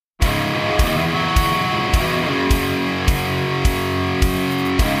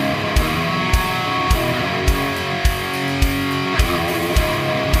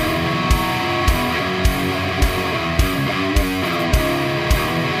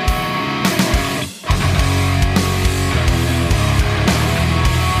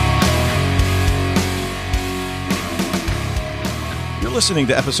listening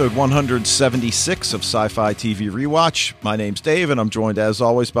to episode 176 of Sci-Fi TV Rewatch. My name's Dave, and I'm joined, as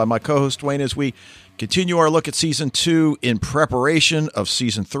always, by my co-host Wayne as we continue our look at Season 2 in preparation of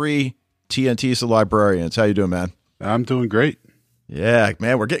Season 3, TNT's The Librarians. How you doing, man? I'm doing great. Yeah,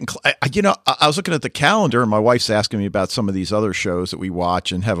 man, we're getting I was looking at the calendar, and my wife's asking me about some of these other shows that we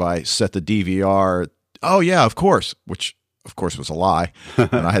watch, and have I set the DVR? Oh, yeah, of course, which, of course, was a lie,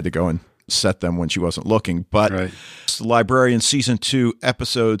 and I had to go and set them when she wasn't looking. But Right. It's The Librarian Season 2,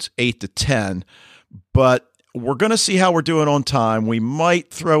 episodes 8 to 10. But we're going to see how we're doing on time. We might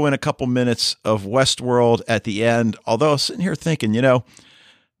throw in a couple minutes of Westworld at the end, although I was sitting here thinking,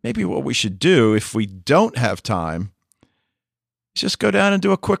 maybe what we should do if we don't have time is just go down and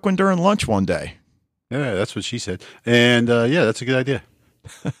do a quick one during lunch one day. Yeah, that's what she said. And yeah, that's a good idea.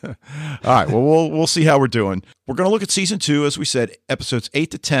 All right. Well, we'll see how we're doing. We're going to look at Season 2, as we said, episodes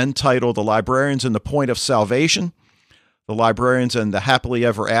 8 to 10, titled The Librarians and the Point of Salvation, The Librarians and the Happily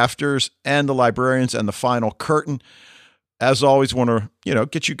Ever Afters, and The Librarians and the Final Curtain. As always, want to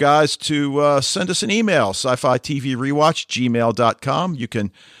get you guys to send us an email, sci-fi TV rewatch, gmail.com. You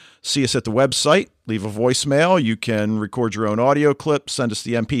can see us at the website, leave a voicemail. You can record your own audio clip, send us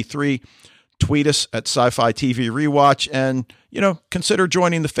the MP3, tweet us at Sci-Fi TV Rewatch, and, consider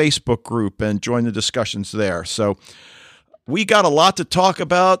joining the Facebook group and join the discussions there. So we got a lot to talk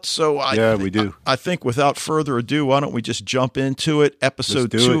about. So we do. I think without further ado, why don't we just jump into it?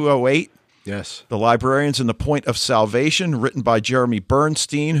 Episode 208. Yes. The Librarians and the Point of Salvation, written by Jeremy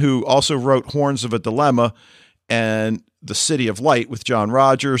Bernstein, who also wrote Horns of a Dilemma and The City of Light with John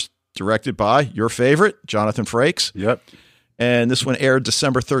Rogers, directed by your favorite, Jonathan Frakes. Yep. And this one aired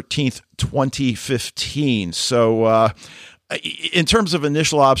December 13th, 2015. So in terms of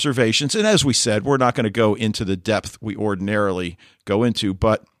initial observations, and as we said, we're not going to go into the depth we ordinarily go into,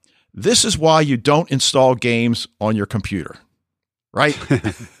 but this is why you don't install games on your computer, right?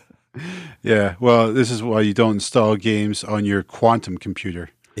 Yeah. Well, this is why you don't install games on your quantum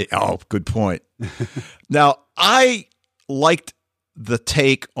computer. Good point. Now, I liked the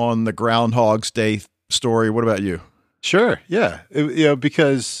take on the Groundhog's Day story. What about you? Sure. Yeah.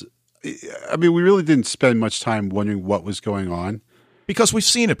 Because, we really didn't spend much time wondering what was going on. Because we've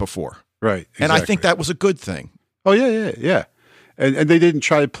seen it before. Right. Exactly. And I think that was a good thing. Oh, yeah. And they didn't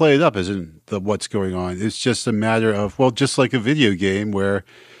try to play it up as in what's going on. It's just a matter of, just like a video game where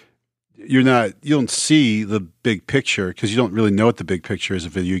you don't see the big picture because you don't really know what the big picture is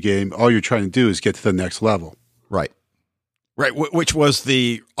of a video game. All you're trying to do is get to the next level. Right. Which was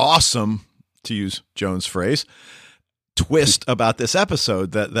the awesome, to use Jones' phrase, twist about this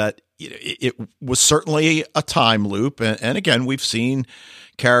episode that it was certainly a time loop. And again, we've seen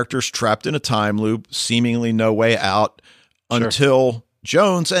characters trapped in a time loop, seemingly no way out until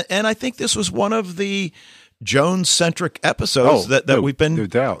Jones. And I think this was one of the Jones-centric episodes that we've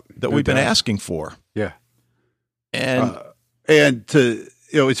been asking for. Yeah. And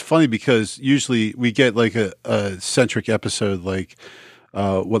it's funny because usually we get like a centric episode like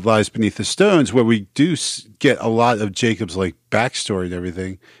What Lies Beneath the Stones, where we do get a lot of Jacob's like backstory and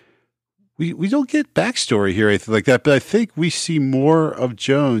everything. We don't get backstory here, anything like that, but I think we see more of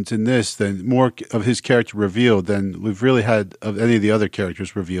Jones in this than more of his character revealed than we've really had of any of the other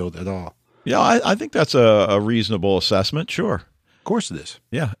characters revealed at all. Yeah, I think that's a reasonable assessment. Sure. Of course it is.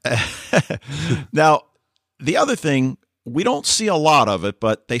 Yeah. Now, the other thing, we don't see a lot of it,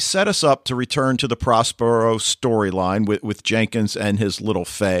 but they set us up to return to the Prospero storyline with Jenkins and his little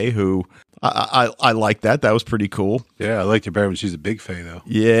Faye, who I like that. That was pretty cool. Yeah, I liked her better when she's a big Faye, though.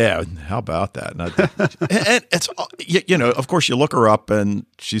 Yeah, how about that? And it's, of course, you look her up and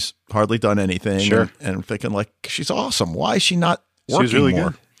she's hardly done anything. Sure. And I'm thinking, like, she's awesome. Why is she not working She's really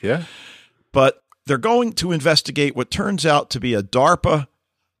more? good. Yeah. But they're going to investigate what turns out to be a DARPA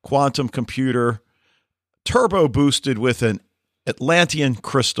quantum computer turbo boosted with an Atlantean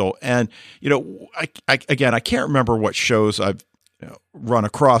crystal. And, I can't remember what shows I've run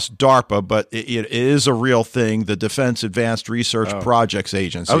across DARPA, but it is a real thing. The Defense Advanced Research Projects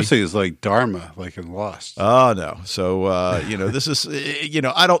Agency. I would say it's like Dharma, like in Lost. Oh, no. So, this is,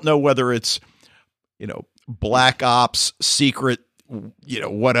 I don't know whether it's, Black Ops, secret,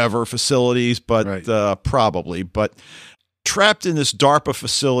 whatever facilities, but right. Probably. But trapped in this DARPA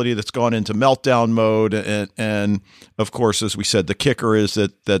facility that's gone into meltdown mode. And of course, as we said, the kicker is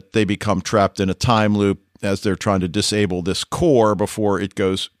that they become trapped in a time loop as they're trying to disable this core before it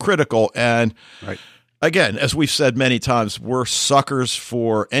goes critical. And right. Again, as we've said many times, we're suckers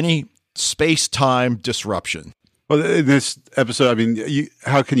for any space-time disruption. Well, in this episode,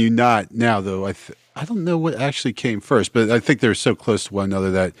 how can you not now, though? I don't know what actually came first, but I think they're so close to one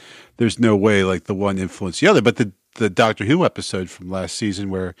another that there's no way like the one influenced the other. But the Doctor Who episode from last season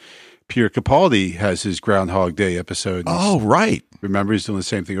where Peter Capaldi has his Groundhog Day episode. Oh, right. Remember, he's doing the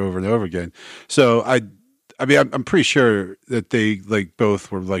same thing over and over again. So I mean, I'm pretty sure that they like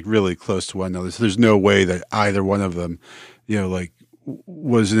both were like really close to one another. So there's no way that either one of them, like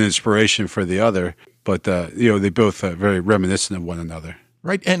was an inspiration for the other. But they both are very reminiscent of one another.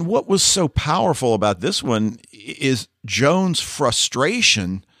 Right. And what was so powerful about this one is Jones'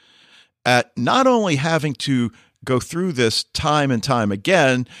 frustration at not only having to go through this time and time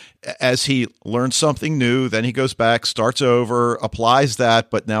again as he learns something new, then he goes back, starts over, applies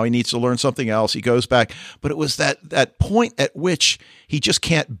that, but now he needs to learn something else. He goes back. But it was that point at which he just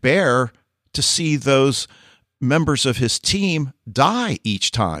can't bear to see those members of his team die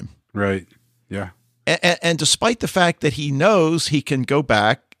each time. Right. Yeah. And despite the fact that he knows he can go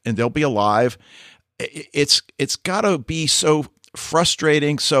back and they'll be alive, it's got to be so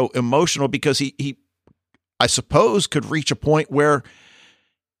frustrating, so emotional, because he I suppose could reach a point where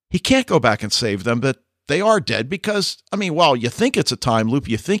he can't go back and save them, that they are dead. Because, I mean, while you think it's a time loop,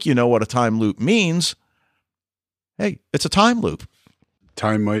 you think you know what a time loop means. Hey, it's a time loop.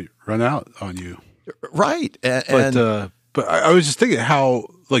 Time might run out on you. Right. But I was just thinking how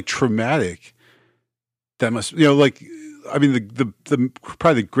like traumatic that must, I mean, the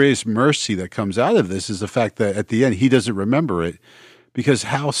probably the greatest mercy that comes out of this is the fact that at the end he doesn't remember it, because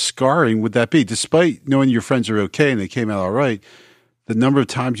how scarring would that be? Despite knowing your friends are okay and they came out all right, the number of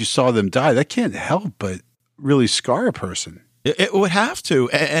times you saw them die, that can't help but really scar a person. It would have to.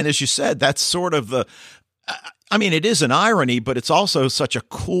 And as you said, that's sort of I mean, it is an irony, but it's also such a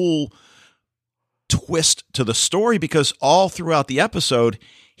cool twist to the story, because all throughout the episode,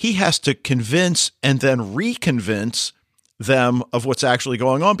 he has to convince and then reconvince them of what's actually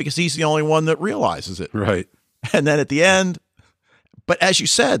going on, because he's the only one that realizes it. Right. And then at the end, but as you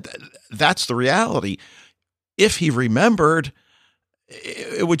said, that's the reality. If he remembered,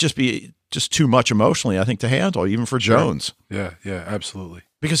 it would just be too much emotionally, I think, to handle, even for Jones. Yeah, absolutely.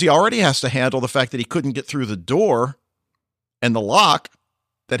 Because he already has to handle the fact that he couldn't get through the door and the lock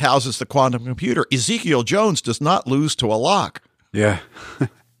that houses the quantum computer. Ezekiel Jones does not lose to a lock. Yeah.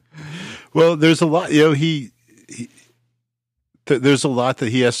 Well, there's a lot, there's a lot that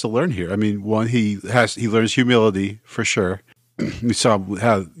he has to learn here. I mean, one, he learns humility for sure. We saw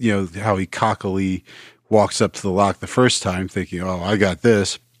how he cockily walks up to the lock the first time thinking, oh, I got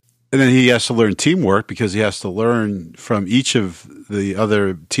this. And then he has to learn teamwork, because he has to learn from each of the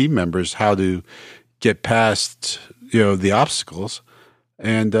other team members how to get past, the obstacles.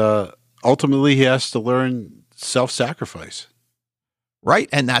 And ultimately he has to learn self-sacrifice. Right.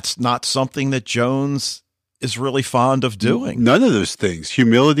 And that's not something that Jones is really fond of doing. None of those things,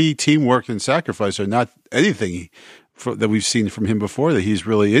 humility, teamwork, and sacrifice, are not anything that we've seen from him before that he's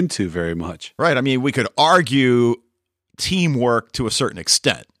really into very much. Right. I mean, we could argue teamwork to a certain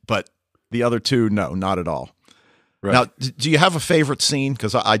extent, but the other two, no, not at all. Right. Now, do you have a favorite scene?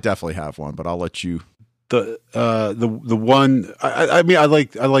 Because I definitely have one, but I'll let you. The one, I mean, I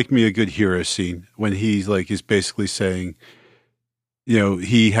like me a good hero scene when he's like, is basically saying,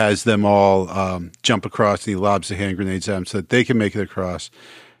 he has them all jump across, and he lobs the hand grenades at them so that they can make it across.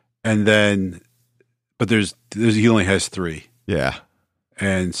 And then, but he only has 3. Yeah.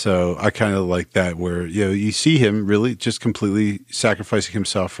 And so I kind of like that, where, you see him really just completely sacrificing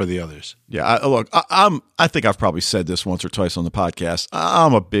himself for the others. Yeah. Look, I think I've probably said this once or twice on the podcast.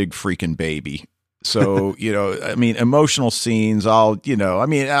 I'm a big freaking baby. So, I mean, emotional scenes, I'm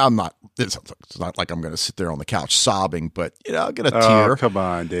not, it's not like I'm going to sit there on the couch sobbing, but, I'll get a tear. Oh, come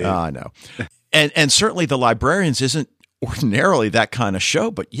on, Dave. I know. And certainly The Librarians isn't ordinarily that kind of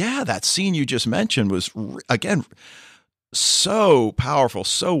show, but yeah, that scene you just mentioned was, again, so powerful,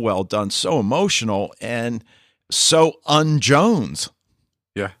 so well done, so emotional, and so un-Jones.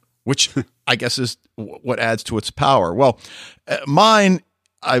 Yeah. Which I guess is what adds to its power. Well, mine,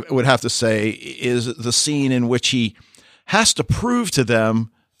 I would have to say, is the scene in which he has to prove to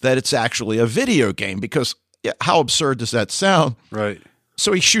them that it's actually a video game, because how absurd does that sound? Right.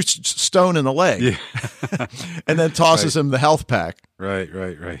 So he shoots Stone in the leg, and then tosses him the health pack.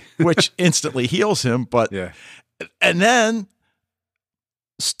 Right. Which instantly heals him. But yeah. And then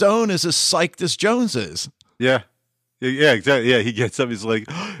Stone is as psyched as Jones is. Yeah. Yeah, exactly. Yeah, he gets up. He's like,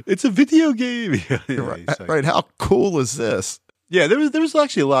 "It's a video game." Right. How cool is this? Yeah, there was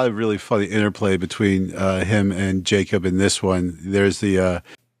actually a lot of really funny interplay between him and Jacob in this one. There's the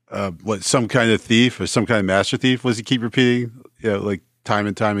some kind of thief or some kind of master thief, was he keep repeating? Like time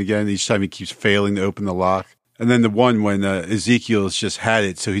and time again. Each time he keeps failing to open the lock. And then the one when Ezekiel's just had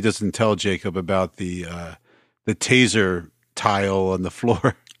it, so he doesn't tell Jacob about the taser tile on the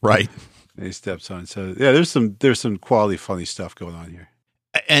floor. Right. His stepson. So yeah, there's some quality funny stuff going on here.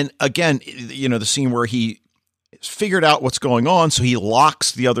 And again, the scene where he figured out what's going on, so he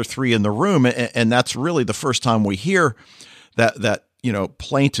locks the other three in the room, and that's really the first time we hear that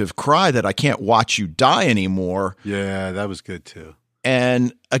plaintive cry that I can't watch you die anymore. Yeah, that was good too.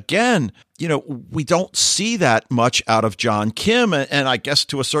 And again, we don't see that much out of John Kim. And I guess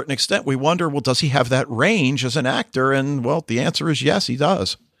to a certain extent, we wonder, well, does he have that range as an actor? And well, the answer is yes, he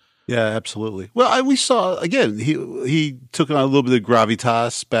does. Yeah, absolutely. Well, we saw, again, he took on a little bit of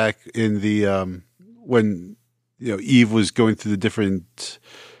gravitas back in the, when, Eve was going through the different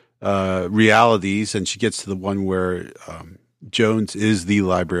realities, and she gets to the one where Jones is the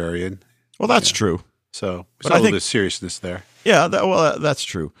librarian. Well, that's true. So we saw a little bit of seriousness there. Yeah, that's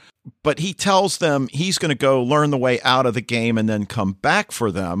true. But he tells them he's going to go learn the way out of the game and then come back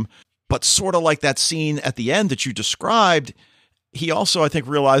for them. But sort of like that scene at the end that you described, he also, I think,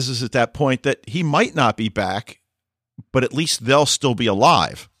 realizes at that point that he might not be back, but at least they'll still be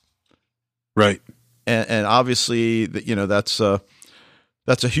alive. Right. And obviously, that's a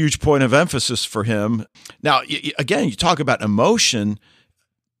huge point of emphasis for him. Now, again, you talk about emotion.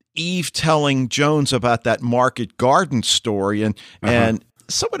 Eve telling Jones about that Market Garden story, and one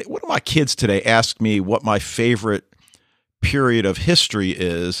of my kids today asked me what my favorite period of history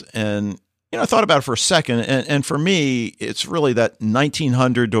is, and I thought about it for a second, and for me, it's really that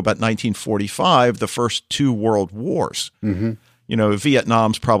 1900 to about 1945, the first two world wars. Mm-hmm.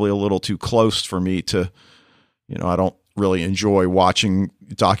 Vietnam's probably a little too close for me to, I don't really enjoy watching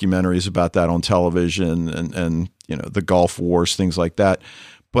documentaries about that on television, and the Gulf Wars, things like that.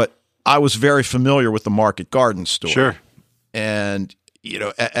 But I was very familiar with the Market Garden story. Sure. And,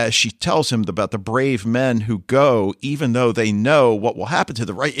 as she tells him about the brave men who go, even though they know what will happen to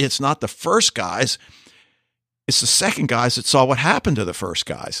them, right? It's not the first guys. It's the second guys that saw what happened to the first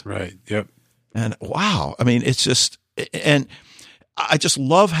guys. Right. Yep. And wow. I mean, it's just, and I just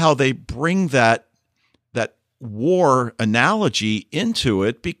love how they bring that war analogy into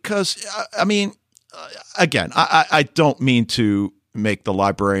it, because, I mean, again, I don't mean to make the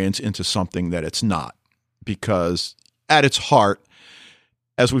Librarians into something that it's not, because at its heart,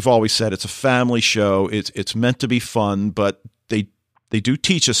 as we've always said, it's a family show. It's meant to be fun, but they do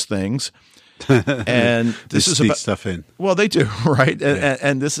teach us things. And this is about stuff in. Well, they do, right?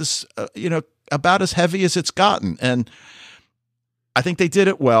 And this is about as heavy as it's gotten. And I think they did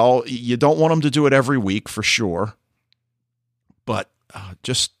it well. You don't want them to do it every week for sure, but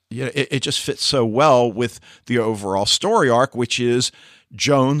it just fits so well with the overall story arc, which is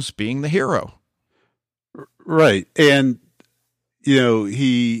Jones being the hero. Right. And,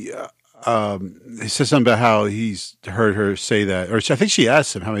 he says something about how he's heard her say that, or I think she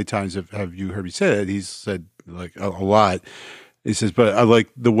asked him, how many times have you heard me say that? He's said like a lot. He says, but I like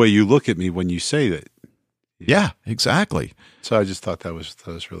the way you look at me when you say that. Yeah, exactly. So I just thought that was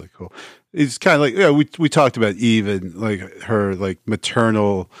really cool. It's kind of like, we talked about Eve and like her like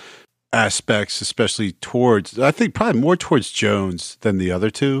maternal aspects, especially towards, I think probably more towards Jones than the other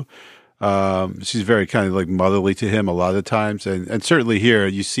two. She's very kind of like motherly to him a lot of times. And certainly here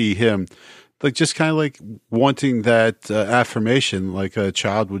you see him like just kind of like wanting that affirmation like a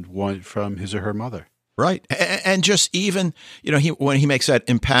child would want from his or her mother. Right. And just even, when he makes that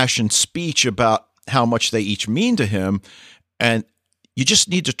impassioned speech about how much they each mean to him, and you just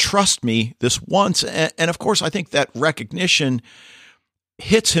need to trust me this once. And of course, I think that recognition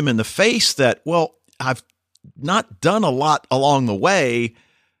hits him in the face that, well, I've not done a lot along the way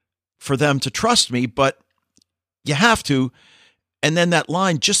for them to trust me, but you have to. And then that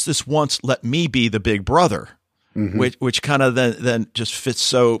line, just this once, let me be the big brother, mm-hmm. which kind of then just fits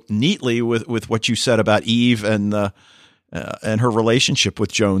so neatly with what you said about Eve and her relationship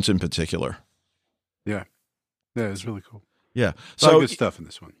with Jones in particular. Yeah. Yeah, it's really cool. Yeah. So a lot of good stuff in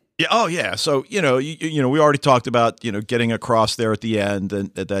this one. Yeah. Oh, yeah. So, we already talked about, getting across there at the end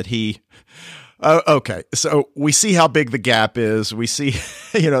and that he, okay. So we see how big the gap is. We see,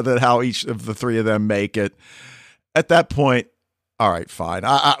 that how each of the three of them make it. At that point, all right, fine.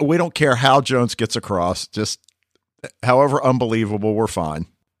 We don't care how Jones gets across, just however unbelievable, we're fine.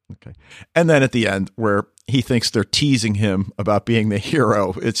 Okay. And then at the end where he thinks they're teasing him about being the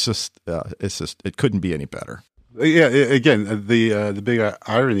hero, it's just, it couldn't be any better. Yeah. Again, the big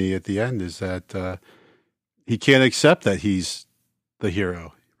irony at the end is that he can't accept that he's the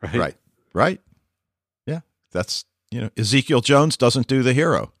hero. Right. Right. Yeah. That's, Ezekiel Jones doesn't do the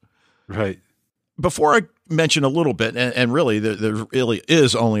hero. Right. Before I mention a little bit, and really there really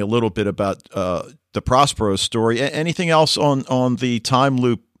is only a little bit about the Prospero story. Anything else on the time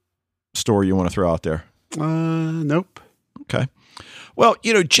loop story you want to throw out there? Nope. Okay. Well,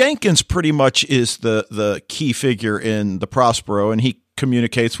 Jenkins pretty much is the key figure in the Prospero, and he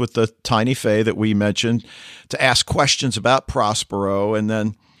communicates with the Tiny Fae that we mentioned to ask questions about Prospero. And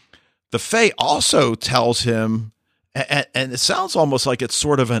then the Fae also tells him, and it sounds almost like it's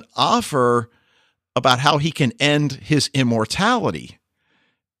sort of an offer about how he can end his immortality.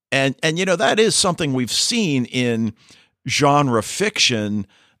 And that is something we've seen in genre fiction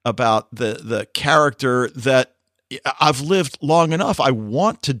about the character that I've lived long enough. I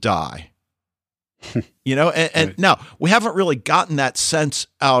want to die, and Right. now we haven't really gotten that sense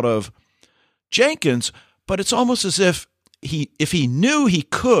out of Jenkins, but it's almost as if if he knew he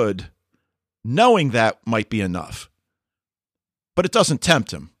could, knowing that might be enough, but it doesn't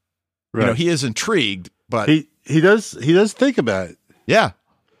tempt him. Right. He is intrigued, but he does think about it, yeah,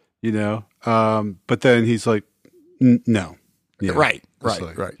 but then he's like, no. Yeah. right. It's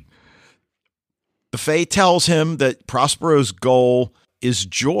like- Right. The Fae tells him that Prospero's goal is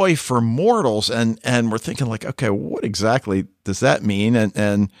joy for mortals, and we're thinking like, okay, what exactly does that mean?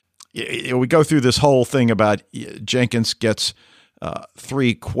 And we go through this whole thing about Jenkins gets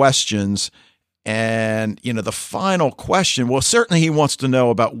 3 questions, and the final question. Well, certainly he wants to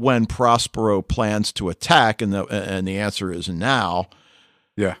know about when Prospero plans to attack, and the answer is now.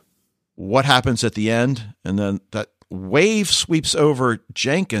 Yeah. What happens at the end? And then that wave sweeps over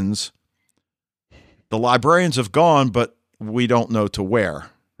Jenkins. The librarians have gone, but we don't know to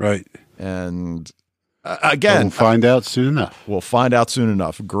where. Right. And But again, we'll find out soon enough. we'll find out soon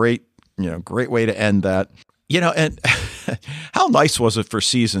enough. Great way to end that. And how nice was it for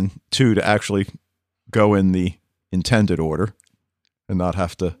season 2 to actually go in the intended order and not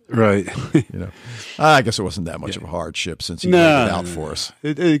have to, Right. I guess it wasn't that much of a hardship since he laid it out for us.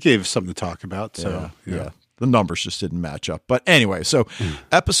 It gave us something to talk about. So, Yeah. The numbers just didn't match up. But anyway, so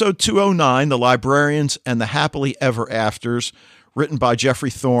episode 209, The Librarians and the Happily Ever Afters, written by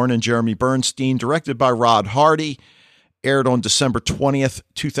Jeffrey Thorne and Jeremy Bernstein, directed by Rod Hardy, aired on December 20th,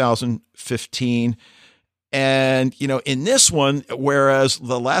 2015. And, in this one, whereas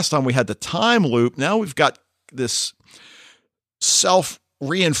the last time we had the time loop, now we've got this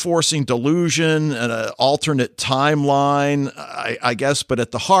self-reinforcing delusion and an alternate timeline, I guess. But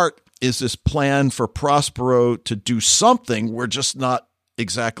at the heart is this plan for Prospero to do something. We're just not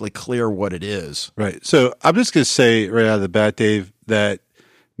exactly clear what it is. Right. So I'm just going to say right out of the bat, Dave, that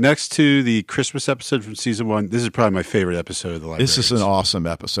next to the Christmas episode from season 1, this is probably my favorite episode of the Librarians. This is an awesome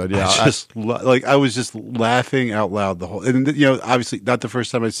episode. Yeah. I was just laughing out loud the whole, and obviously not the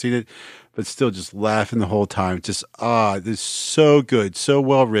first time I'd seen it, but still just laughing the whole time. Just, this is so good, so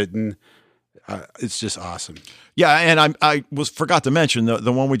well written. It's just awesome. Yeah, and I forgot to mention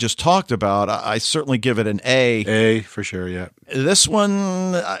the one we just talked about. I certainly give it an A. A for sure, yeah. This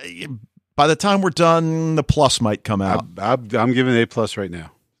one, by the time we're done, the plus might come out. I'm giving A+ right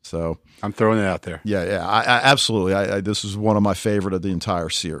now. So I'm throwing it out there. Yeah, I absolutely. This is one of my favorite of the entire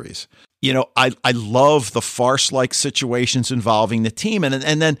series. I love the farce-like situations involving the team, and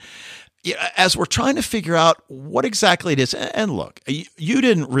then. As we're trying to figure out what exactly it is, and look, you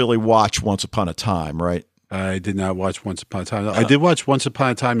didn't really watch Once Upon a Time, right? I did not watch Once Upon a Time. I did watch Once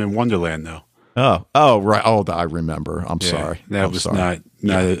Upon a Time in Wonderland, though. Oh, right. Oh, I remember. I'm sorry. That was not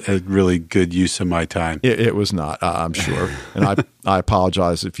a really good use of my time. It was not. I'm sure, and I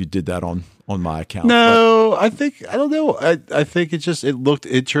apologize if you did that on my account. No, I don't know. I think it looked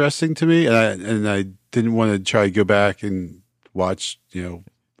interesting to me, and I didn't want to try to go back and watch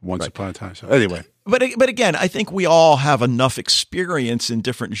Once Upon a Time. So anyway, but again, I think we all have enough experience in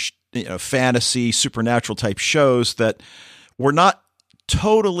different fantasy, supernatural type shows that we're not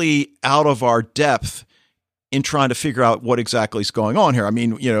totally out of our depth in trying to figure out what exactly is going on here. I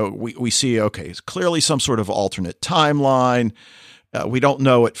mean, we see, okay, it's clearly some sort of alternate timeline. We don't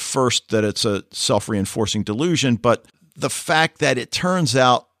know at first that it's a self-reinforcing delusion, but the fact that it turns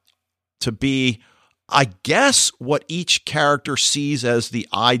out to be, I guess, what each character sees as the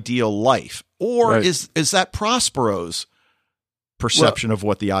ideal life, or Right. is that Prospero's perception of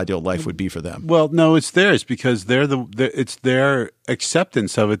what the ideal life would be for them? well, no, it's theirs because it's their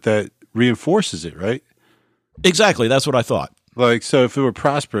acceptance of it that reinforces it, right? Exactly. That's what I thought. Like, so if it were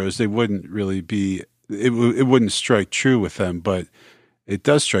Prospero's, they wouldn't really be. It wouldn't strike true with them, but it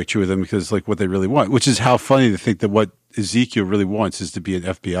does strike true with them because like what they really want, which is how funny to think that what Ezekiel really wants is to be an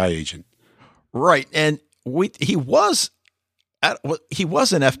FBI agent. Right. And he was an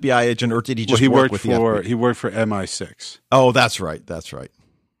FBI agent, or did he just He work worked with the FBI? He worked for MI6, Oh, that's right. That's right.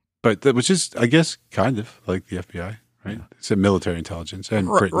 but which is, I guess, kind of like the FBI, right? It's a military intelligence and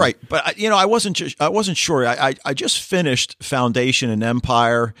Right, Britain. right. But I wasn't sure. I just finished Foundation and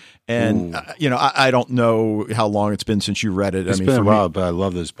Empire, and I don't know how long it's been since you read it. It's been a while, but I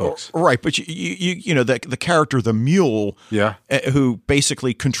love those books. Right, but the character, the mule, who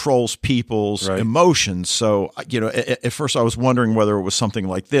basically controls people's emotions. So at first I was wondering whether it was something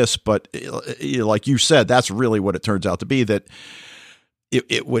like this, but like you said, that's really what it turns out to be. That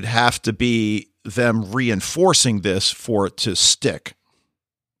it would have to be them reinforcing this for it to stick,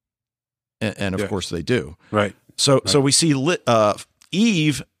 and of course they do. Right. So we see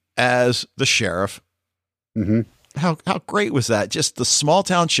Eve as the sheriff. Mm-hmm. How great was that? Just the small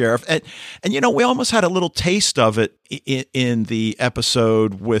town sheriff, and we almost had a little taste of it in the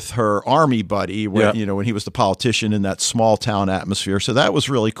episode with her army buddy, when when he was the politician in that small town atmosphere. So that was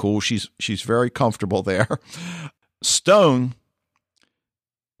really cool. She's very comfortable there. Stone.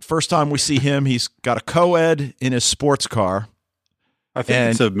 First time we see him, he's got a co-ed in his sports car. I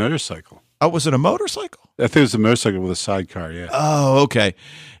think it's a motorcycle. Oh, was it a motorcycle? I think it was a motorcycle with a sidecar, yeah. Oh, okay.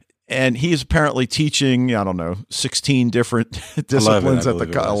 And he's apparently teaching, 16 different disciplines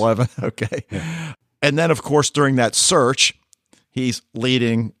 11. Okay. Yeah. And then, of course, during that search, he's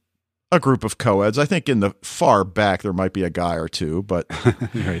leading a group of co-eds. I think in the far back, there might be a guy or two, but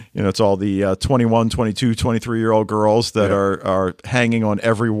right. It's all the 21, 22, 23-year-old girls that are hanging on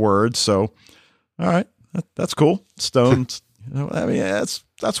every word. So, all right, that's cool. Stone,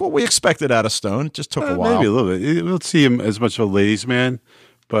 that's what we expected out of Stone. It just took a while. Maybe a little bit. We'll see him as much of a ladies' man,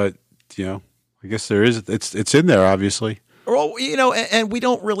 but, I guess there is, it's in there, obviously. Well, and we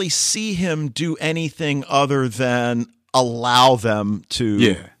don't really see him do anything other than allow them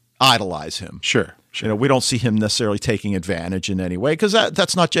to idolize him. Sure. We don't see him necessarily taking advantage in any way, because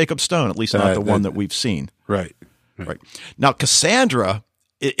that's not Jacob Stone, at least not the one that we've seen. Right. Now, Cassandra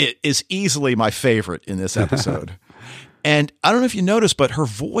is easily my favorite in this episode. And I don't know if you noticed, but her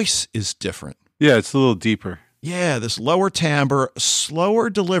voice is different. Yeah, it's a little deeper. Yeah, this lower timbre,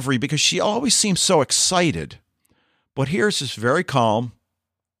 slower delivery, because she always seems so excited. But here's this very calm,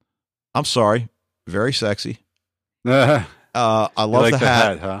 I'm sorry, very sexy. I love the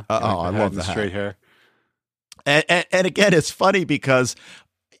hat. Huh? I love the hat. Straight hair. And again, it's funny because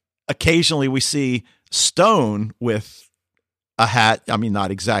occasionally we see Stone with a hat. I mean,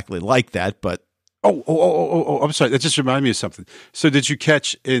 not exactly like that, but. Oh, I'm sorry. That just reminded me of something. So did you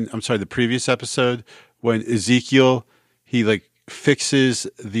catch the previous episode when Ezekiel, he fixes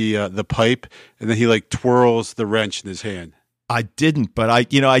the pipe and then he twirls the wrench in his hand? I didn't, but I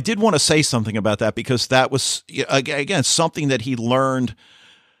did want to say something about that, because that was, again, something that he learned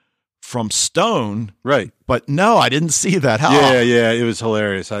from Stone. Right. But no, I didn't see that. Yeah, it was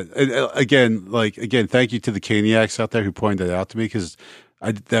hilarious. Again, thank you to the Caniacs out there who pointed that out to me, because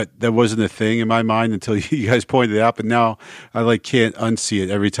that wasn't a thing in my mind until you guys pointed it out. But now I can't unsee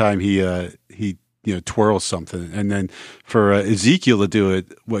it every time he twirls something. And then for Ezekiel to do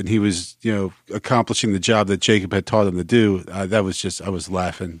it when he was, accomplishing the job that Jacob had taught him to do, I was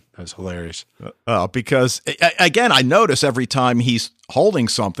laughing. That was hilarious. Because again, I notice every time he's holding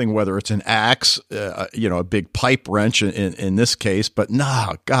something, whether it's an axe, a big pipe wrench in this case, but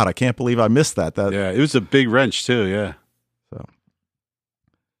God, I can't believe I missed that. Yeah, it was a big wrench too. Yeah. So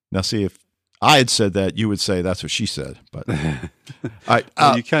now see, if I had said that, you would say that's what she said, but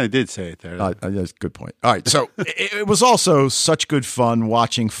you kind of did say it there. That's a good point. All right. So it was also such good fun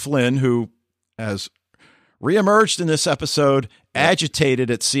watching Flynn, who has reemerged in this episode, agitated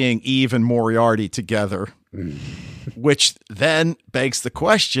at seeing Eve and Moriarty together, which then begs the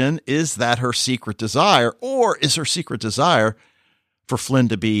question, is that her secret desire, or is her secret desire for Flynn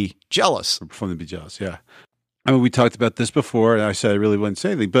to be jealous? For Flynn to be jealous, yeah. I mean, we talked about this before, and I said I really wouldn't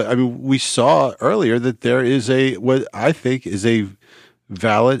say anything. But, I mean, we saw earlier that there is what I think is a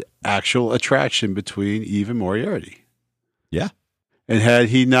valid, actual attraction between Eve and Moriarty. Yeah. And had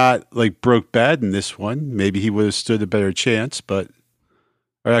he not, broke bad in this one, maybe he would have stood a better chance. Or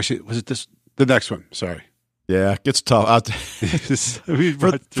actually, was it the next one? Sorry. Yeah, it gets tough.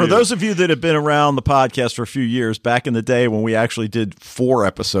 For those of you that have been around the podcast for a few years, back in the day when we actually did 4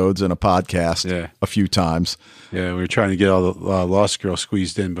 episodes in a podcast a few times. Yeah, we were trying to get all the Lost Girl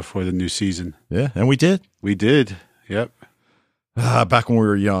squeezed in before the new season. Yeah, and we did. We did, yep. Back when we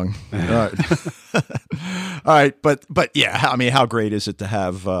were young. All right. All right, but yeah, I mean, how great is it to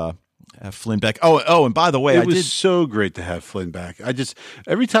have Flynn back? Oh, and by the way, it was so great to have Flynn back.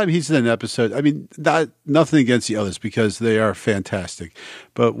 Every time he's in an episode, I mean, nothing against the others because they are fantastic,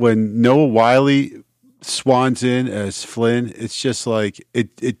 but when Noah Wiley swans in as Flynn, it's just they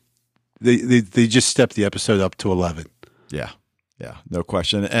just stepped the episode up to 11. Yeah, no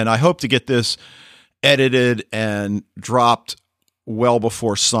question. And I hope to get this edited and dropped well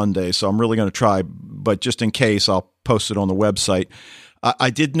before Sunday, so I'm really going to try. But just in case, I'll post it on the website.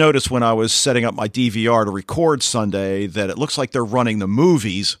 I did notice when I was setting up my DVR to record Sunday that it looks like they're running the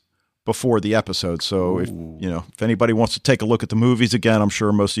movies before the episode. So if anybody wants to take a look at the movies again, I'm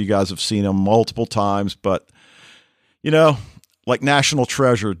sure most of you guys have seen them multiple times. But like National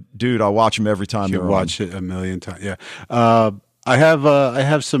Treasure, dude, I watch them every time. You watch it a million times. Yeah. I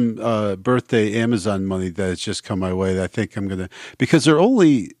have some birthday Amazon money that has just come my way that I think I'm gonna, because they're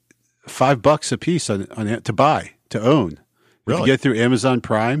only $5 a piece on to buy, to own. Really? If you get through Amazon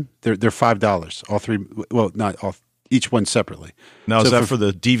Prime, they're $5. All three, well, not all, each one separately. Now, so is that for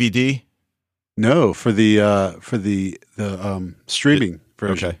the DVD? No, for the streaming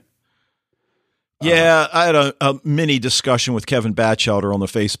version. Okay. Yeah, I had a mini discussion with Kevin Batchelder on the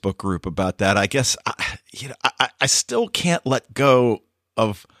Facebook group about that. I guess I still can't let go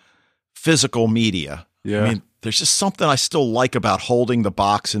of physical media. Yeah. I mean, there's just something I still like about holding the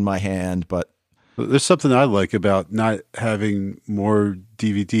box in my hand, but there's something I like about not having more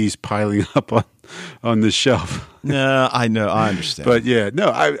DVDs piling up on the shelf. No, I know, I understand. But yeah, no,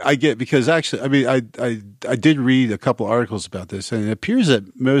 I get, because actually, I mean, I did read a couple articles about this, and it appears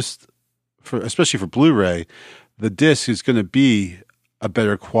that most, especially for Blu-ray, the disc is going to be a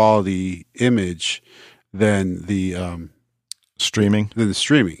better quality image than the streaming,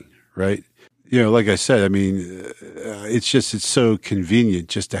 right? Like I said, I mean, it's so convenient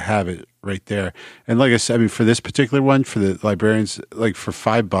just to have it right there. And like I said, I mean, for this particular one, for the librarians, like for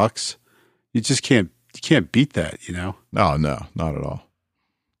 $5, you just can't beat that, Oh, no, not at all.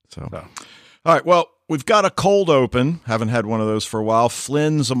 So, all right. Well, we've got a cold open. Haven't had one of those for a while.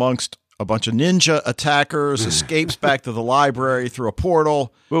 Flynn's amongst a bunch of ninja attackers, escapes back to the library through a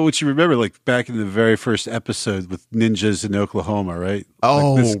portal. Well, what you remember, like back in the very first episode with ninjas in Oklahoma, right?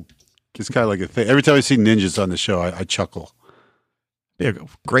 Oh, like it's kind of like a thing. Every time I see ninjas on the show, I chuckle. Be a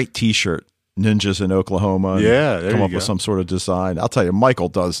great T-shirt, Ninjas in Oklahoma. Yeah, there come you up go. with some sort of design. I'll tell you, Michael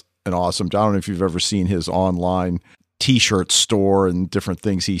does an awesome job. I don't know if you've ever seen his online T-shirt store and different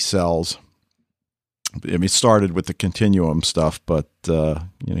things he sells. I mean, it started with the Continuum stuff, but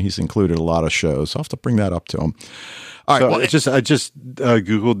he's included a lot of shows. I'll have to bring that up to him. All right. So well, I just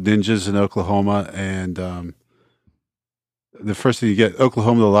Googled ninjas in Oklahoma, and the first thing you get,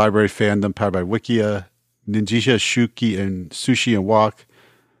 Oklahoma, the library fandom, powered by Wikia, Ninja Shuki and Sushi and Wok.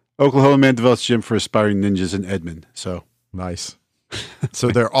 Oklahoma man develops gym for aspiring ninjas in Edmond. So nice. So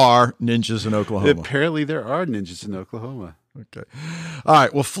there are ninjas in Oklahoma. Apparently there are ninjas in Oklahoma. Okay. All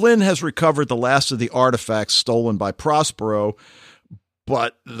right. Well, Flynn has recovered the last of the artifacts stolen by Prospero,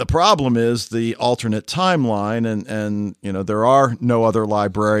 but the problem is the alternate timeline, and there are no other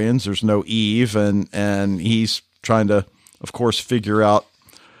librarians. There's no Eve, and he's trying to, of course, figure out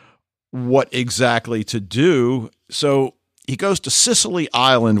what exactly to do. So he goes to Sicily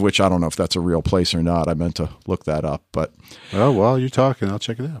Island, which I don't know if that's a real place or not. I meant to look that up, but while you're talking, I'll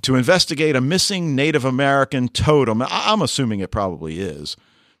check it out. To investigate a missing Native American totem. I'm assuming it probably is.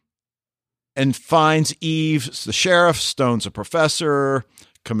 And finds Eve, the sheriff, Stone's a professor,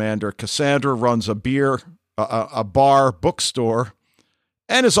 Commander Cassandra runs a bar bookstore,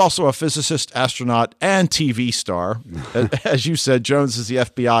 and is also a physicist, astronaut, and TV star. As you said, Jones is the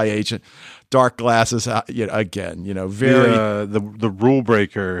FBI agent. Dark glasses, again, very the rule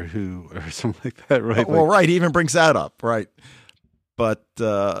breaker or something like that, right? Well, right, he even brings that up, right? But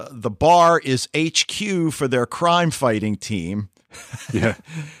the bar is HQ for their crime fighting team. Yeah,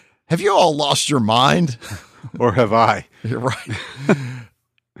 have you all lost your mind, or have I? You're right.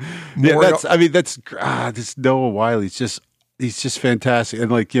 That's this Noah Wyle. He's just fantastic,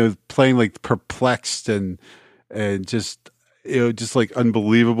 and playing like perplexed and just like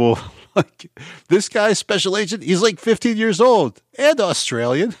unbelievable. Like, this guy's special agent, he's like 15 years old and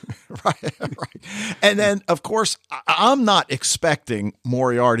Australian. Right. And then, of course, I'm not expecting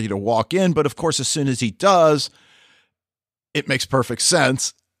Moriarty to walk in, but of course, as soon as he does, it makes perfect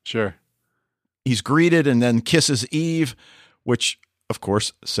sense. Sure. He's greeted and then kisses Eve, which, of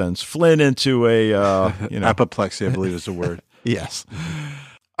course, sends Flynn into a, apoplexy, I believe is the word. Yes.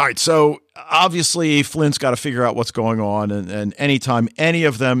 All right, so obviously Flynn's got to figure out what's going on, and anytime any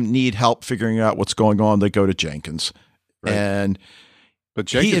of them need help figuring out what's going on, they go to Jenkins. Right. But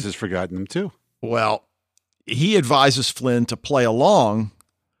Jenkins has forgotten them too. Well, he advises Flynn to play along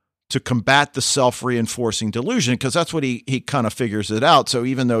to combat the self-reinforcing delusion, because that's what he kind of figures it out. So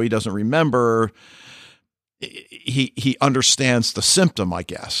even though he doesn't remember, he understands the symptom, I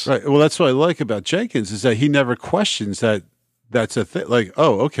guess. Right. Well, that's what I like about Jenkins is that he never questions that that's a thing. Like,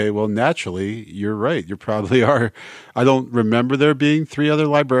 oh, okay, well, naturally, you're right. You probably are. I don't remember there being 3 other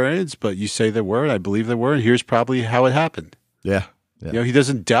librarians, but you say there were, and I believe there were, and here's probably how it happened. Yeah. You know, he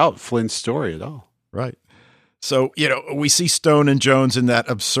doesn't doubt Flynn's story at all. Right. So, you know, we see Stone and Jones in that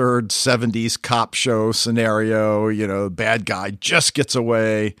absurd 70s cop show scenario. You know, bad guy just gets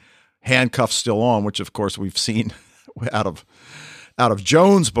away, handcuffs still on, which of course we've seen out of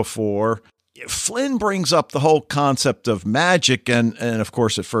Jones before. Flynn brings up the whole concept of magic, and of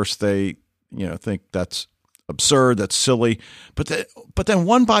course at first they, you know, think that's absurd, that's silly, but then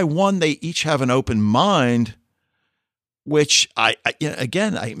one by one they each have an open mind, which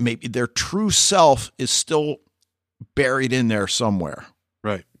maybe their true self is still buried in there somewhere,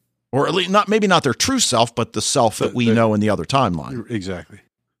 right? Or at least maybe not their true self, but the self that we know in the other timeline. Exactly,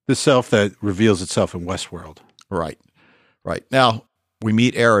 the self that reveals itself in Westworld. Right. Now we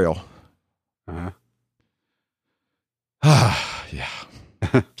meet Ariel. Yeah.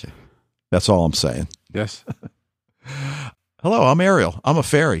 Okay. That's all I'm saying. Yes. Hello, I'm Ariel. I'm a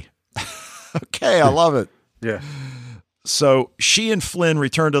fairy. Okay, I love it. Yeah. So she and Flynn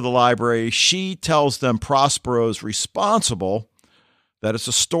return to the library. She tells them Prospero's responsible, that it's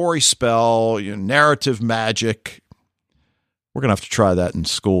a story spell, narrative magic. We're going to have to try that in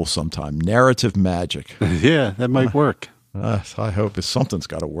school sometime. Narrative magic. Yeah, that might work. I hope something's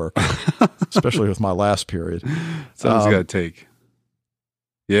got to work, especially with my last period. Something's got to take.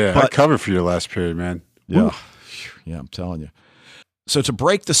 Yeah, I covered for your last period, man. Yeah. Woo. Yeah, I'm telling you. So to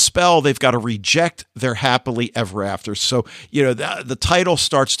break the spell, they've got to reject their happily ever after. So, the title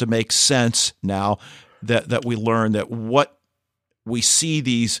starts to make sense now that we learn that what we see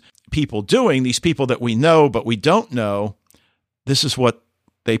these people doing, these people that we know but we don't know, this is what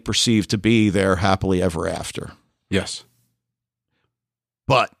they perceive to be their happily ever after. Yes.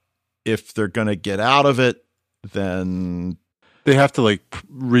 But if they're going to get out of it, then they have to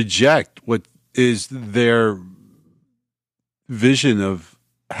reject what is their vision of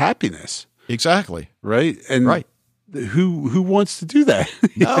happiness. Exactly. Right. And right. Who wants to do that?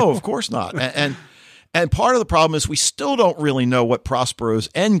 No, of course not. And part of the problem is we still don't really know what Prospero's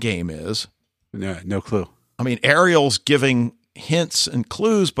end game is. No clue. I mean, Ariel's giving hints and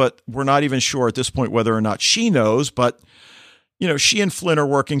clues, but we're not even sure at this point whether or not she knows. But she and Flynn are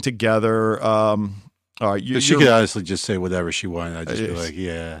working together. She could honestly just say whatever she wanted. I'd just be like,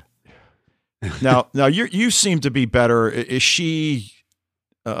 yeah. Now you seem to be better. Is she?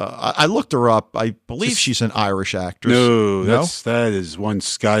 I looked her up. I believe she's an Irish actress. No, that is one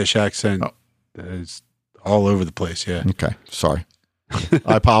Scottish accent. Oh. That is all over the place. Yeah. Okay. Sorry.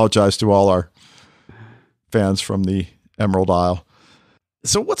 I apologize to all our fans from the Emerald Isle.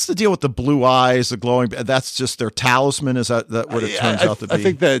 So what's the deal with the blue eyes, the glowing? That's just their talisman. Is that what it turns out to be? I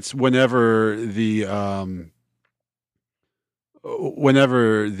think that's whenever their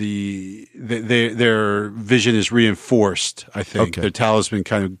vision is reinforced. I think their talisman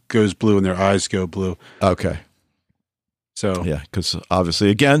kind of goes blue and their eyes go blue. Okay. So yeah, because obviously,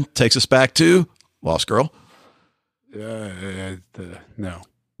 again, takes us back to Lost Girl. No.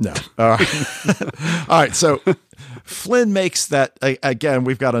 All right. All right. So Flynn makes that, again,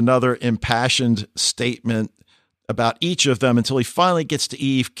 we've got another impassioned statement about each of them until he finally gets to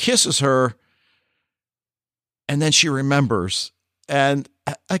Eve, kisses her, and then she remembers. And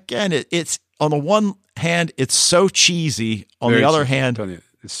again, it's on the one hand, it's so cheesy. On the other hand,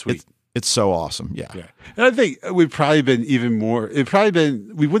 it's sweet. It's so awesome. Yeah. And I think we've probably been even more, we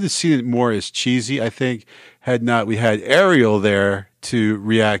would have seen it more as cheesy, I think, had not we had Ariel there to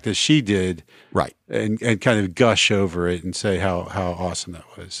react as she did. Right. And kind of gush over it and say how awesome that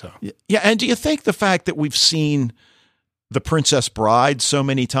was. So yeah. And do you think the fact that we've seen The Princess Bride so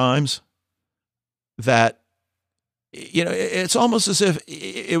many times that, it's almost as if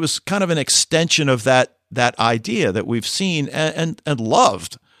it was kind of an extension of that idea that we've seen and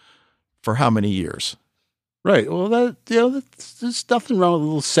loved for how many years? Right. Well, there's nothing wrong with a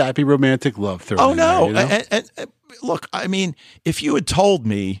little sappy romantic love thrown in no. There, and look, I mean, if you had told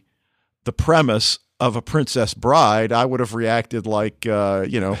me the premise of A Princess Bride, I would have reacted like,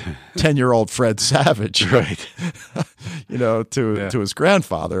 10-year-old Fred Savage, right? To his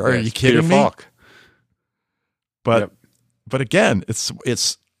grandfather. Are you kidding me? Falk. But again,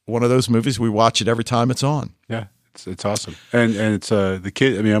 it's one of those movies we watch it every time it's on. Yeah. It's awesome, and it's the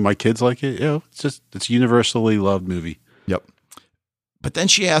kid. I mean, my kids like it. It's a universally loved movie. Yep. But then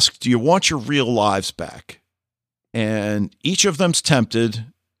she asks, "Do you want your real lives back?" And each of them's tempted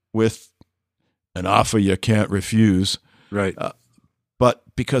with an offer you can't refuse. Right. But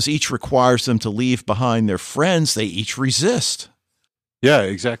because each requires them to leave behind their friends, they each resist. Yeah,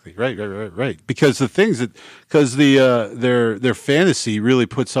 exactly. Right. Because their fantasy really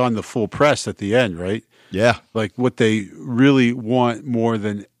puts on the full press at the end, right? Yeah. Like what they really want more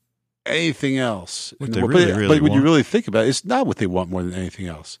than anything else. What in the they world. really, but really when you want. really think about it, it's not what they want more than anything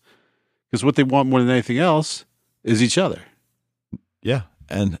else. Because what they want more than anything else is each other. Yeah.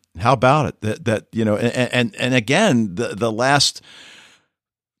 And how about it? That and again, the last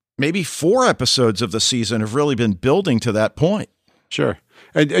maybe 4 episodes of the season have really been building to that point. Sure.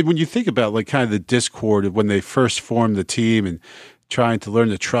 And when you think about like kind of the discord of when they first formed the team and trying to learn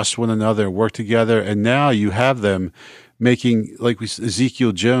to trust one another and work together, and now you have them making, like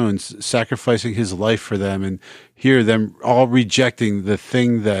Ezekiel Jones sacrificing his life for them, and hear them all rejecting the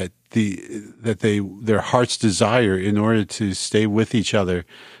thing that their hearts desire in order to stay with each other.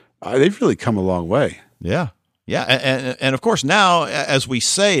 They've really come a long way. Yeah. Yeah. And of course, now, as we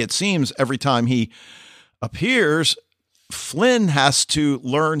say, it seems every time he appears, Flynn has to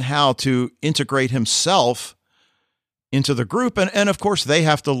learn how to integrate himself into the group. And of course, they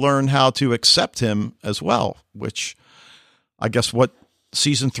have to learn how to accept him as well, which I guess what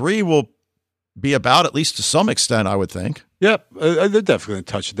season 3 will be about, at least to some extent, I would think. Yep. They're definitely going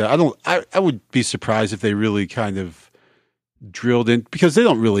to touch that. I would be surprised if they really kind of drilled in, because they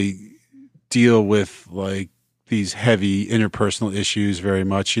don't really deal with like these heavy interpersonal issues very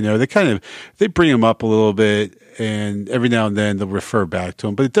much. They bring them up a little bit, and every now and then they'll refer back to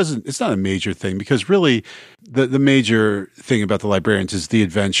them, but it's not a major thing, because really the major thing about the Librarians is the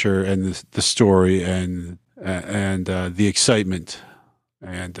adventure and the story and the excitement.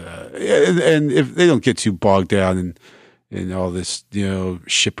 And if they don't get too bogged down in all this,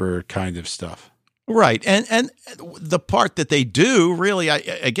 shipper kind of stuff. Right. And the part that they do really,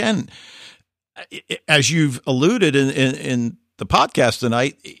 again, as you've alluded in the podcast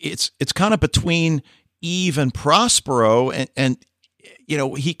tonight, it's kind of between Eve and Prospero, and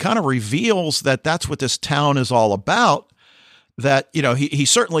he kind of reveals that that's what this town is all about. That he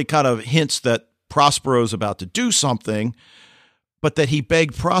certainly kind of hints that Prospero is about to do something, but that he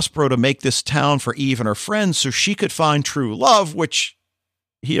begged Prospero to make this town for Eve and her friends so she could find true love, which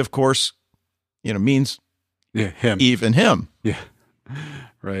he, of course, means him, Eve and him. Yeah,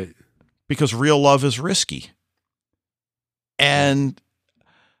 right. Because real love is risky. And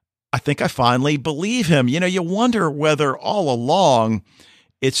I think I finally believe him. You wonder whether all along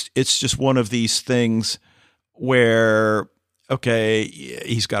it's just one of these things where, okay,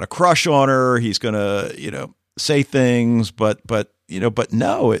 he's got a crush on her. He's going to, say things, but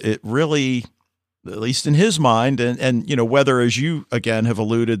no, it really, at least in his mind, and whether, as you again have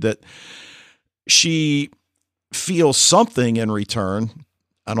alluded, that she feels something in return.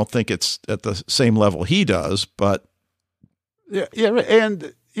 I don't think it's at the same level he does, but yeah, right.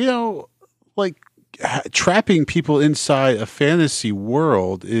 And like trapping people inside a fantasy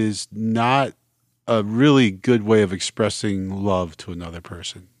world is not a really good way of expressing love to another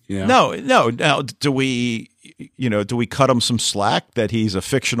person. No. Now, do we cut him some slack that he's a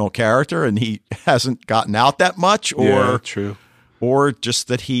fictional character and he hasn't gotten out that much, or yeah, true, or just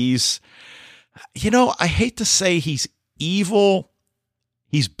that he's, I hate to say he's evil.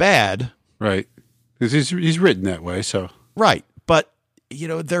 He's bad. Right. Because he's written that way. So right. But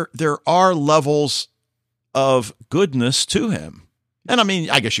there are levels of goodness to him. And I mean,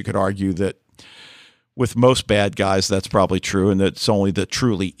 I guess you could argue that with most bad guys, that's probably true, and that it's only the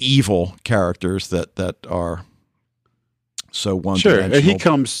truly evil characters that are so one-dimensional. Sure, and he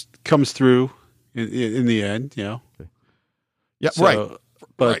comes through in the end, Yeah, so, right.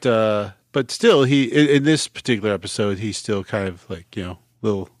 But right. But still, he in this particular episode, he's still kind of like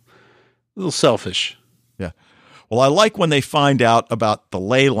little selfish. Yeah. Well, I like when they find out about the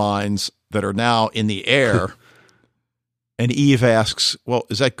ley lines that are now in the air, and Eve asks, "Well,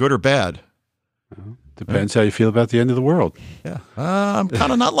 is that good or bad?" Depends how you feel about the end of the world. Yeah. I'm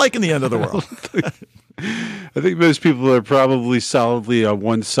kind of not liking the end of the world. I think most people are probably solidly on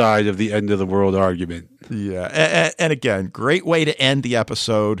one side of the end of the world argument. Yeah. And again, great way to end the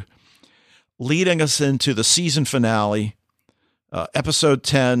episode, leading us into the season finale, episode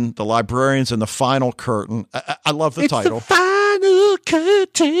 10, The Librarians and the Final Curtain. I love the title. It's the final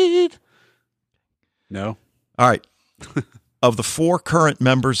curtain. No? All right. Of the 4 current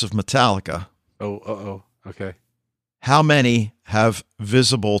members of Metallica, okay. how many have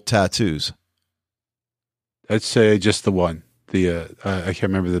visible tattoos? I'd say just the one. I can't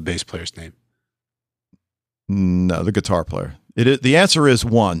remember the bass player's name. No, the guitar player. The answer is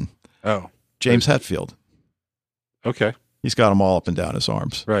 1. Oh. James Hetfield. Okay. He's got them all up and down his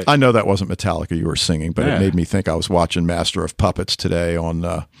arms. Right. I know that wasn't Metallica you were singing, but Yeah. it made me think I was watching Master of Puppets today on,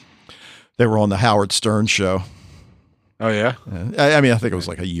 they were on the Howard Stern show. Oh yeah. I mean, I think it was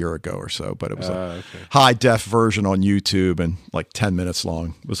like a year ago or so, but it was a Okay. high def version on YouTube and like 10 minutes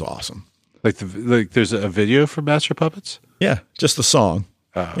long. It was awesome. Like there's a video for Master Puppets. Yeah, just the song.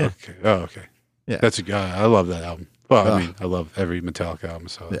 Oh Yeah. okay. Oh okay. Yeah. That's a guy. I love that album. Well, I mean, I love every Metallica album.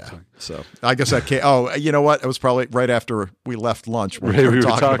 So Yeah. So I guess that came. Oh, you know what? It was probably right after we left lunch. we were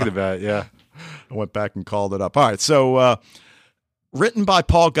talking about it, yeah. I went back and called it up. All right. So written by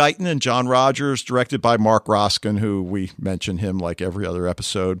Paul Guyton and John Rogers, directed by Mark Roskin, who we mention him like every other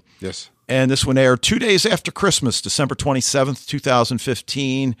episode. Yes. And this one aired 2 days after Christmas, December 27th,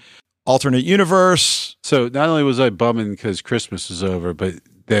 2015. Alternate universe. So not only was I bumming because Christmas is over, but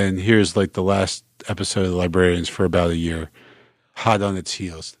then here's like the last episode of the Librarians for about a year, hot on its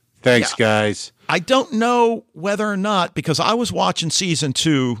heels. Thanks, guys. I don't know whether or not, because I was watching season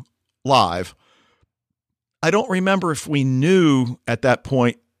 2 live. I don't remember if we knew at that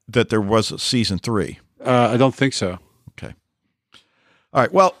point that there was a season 3. I don't think so. Okay. All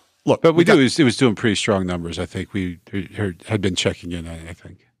right. Well, look, but it was doing pretty strong numbers. I think we had been checking in on it, I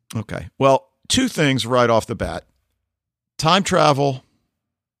think. Okay. Well, 2 things right off the bat. Time travel.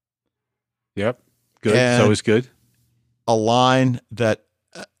 Yep. Good. It's always good. A line that,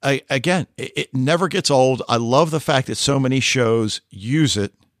 again, it never gets old. I love the fact that so many shows use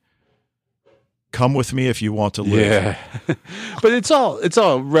it. Come with me if you want to live. Yeah. But it's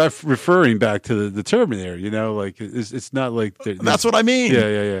all referring back to the Terminator, you know, like it's not like that's what I mean.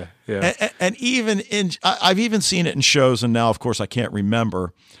 Yeah. And even I've even seen it in shows, and now of course I can't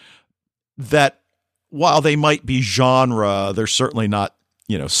remember, that while they might be genre, they're certainly not,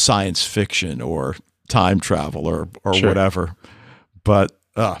 science fiction or time travel or Sure. whatever. But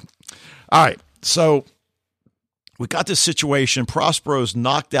all right, so we got this situation. Prospero's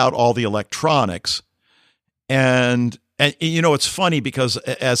knocked out all the electronics, and it's funny because,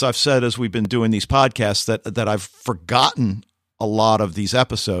 as I've said, as we've been doing these podcasts, that I've forgotten a lot of these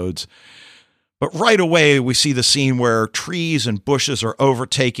episodes. But right away, we see the scene where trees and bushes are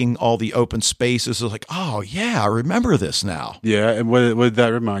overtaking all the open spaces. It's like, oh, yeah, I remember this now. Yeah, and what did that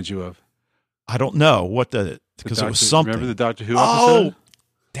remind you of? I don't know because it was something. Remember the Doctor Who episode? Oh,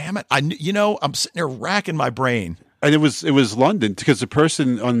 damn it. I'm sitting there racking my brain. And it was London, because the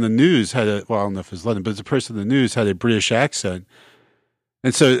person on the news had I don't know if it was London, but the person on the news had a British accent.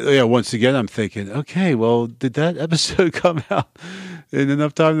 And so, once again, I'm thinking, okay, well, did that episode come out in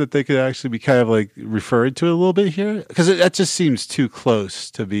enough time that they could actually be kind of like referred to it a little bit here? Because that just seems too close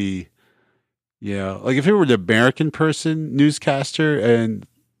to be, like if it were an American person, newscaster,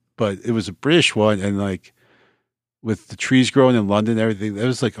 but it was a British one, and like with the trees growing in London and everything, it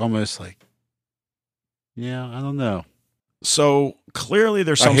was like almost like, I don't know. So clearly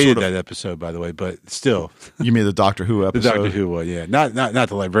there's some I hated sort of that episode, by the way, but still. You mean the Doctor Who The episode? Doctor Who one, yeah. Not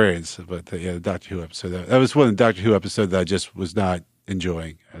the Librarians, but the Doctor Who episode. That was one of the Doctor Who episodes that I just was not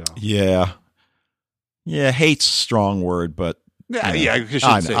enjoying at all. Yeah. Yeah, hate's a strong word, but I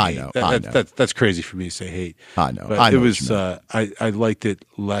shouldn't say hate. I know. That's crazy for me to say hate. I know. But I know it what was you mean. I liked it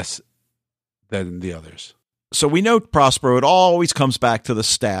less than the others. So we know Prospero, it always comes back to the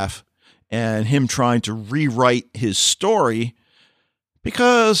staff and him trying to rewrite his story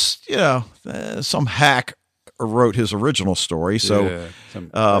because, some hack wrote his original story. So,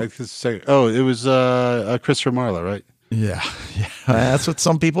 it was Christopher Marlowe, right? Yeah, that's what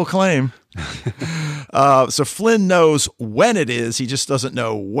some people claim. So Flynn knows when it is, he just doesn't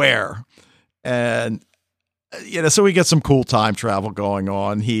know where. And, so we get some cool time travel going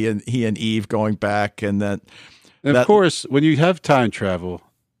on. He and Eve going back, and then. And of course, when you have time travel,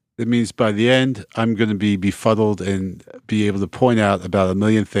 it means by the end, I'm going to be befuddled and be able to point out about a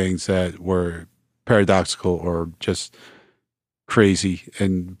million things that were paradoxical or just crazy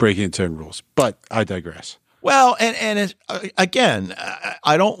and breaking its own rules. But I digress. Well, and again,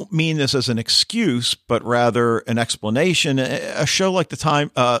 I don't mean this as an excuse, but rather an explanation. A show like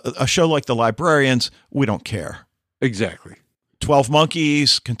the Librarians, we don't care. Exactly. 12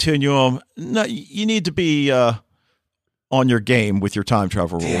 Monkeys, Continuum. No, you need to be on your game with your time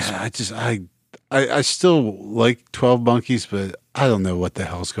travel rules. Yeah, I still like 12 Monkeys, but I don't know what the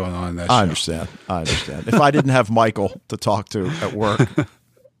hell's going on in that show. I understand. If I didn't have Michael to talk to at work,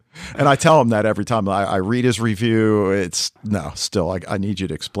 and I tell him that every time I read his review, I need you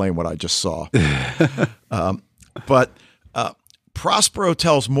to explain what I just saw. But Prospero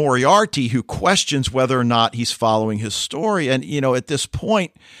tells Moriarty, who questions whether or not he's following his story. And, at this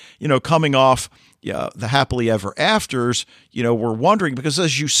point, coming off the Happily Ever Afters, we're wondering, because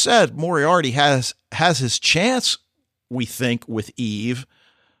as you said, Moriarty has his chance, we think, with Eve,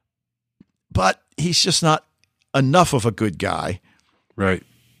 but he's just not enough of a good guy. Right.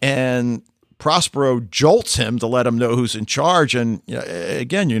 And Prospero jolts him to let him know who's in charge. And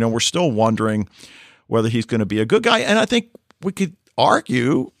again, we're still wondering whether he's going to be a good guy. And I think we could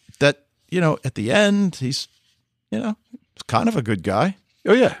argue that, at the end, he's, kind of a good guy.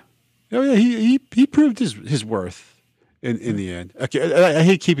 Oh yeah. He proved his worth in the end. Okay, I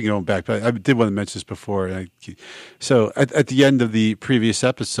hate keeping going back, but I did want to mention this before. So at the end of the previous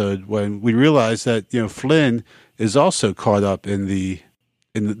episode, when we realized that Flynn is also caught up in the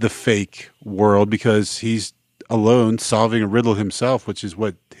fake world because he's alone solving a riddle himself, which is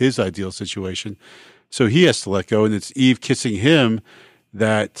what his ideal situation. So he has to let go, and it's Eve kissing him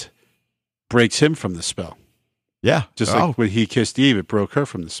that breaks him from the spell. Yeah. Just like when he kissed Eve, it broke her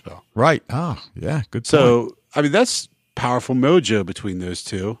from the spell. Right. Oh, yeah. Good point. So, I mean, that's powerful mojo between those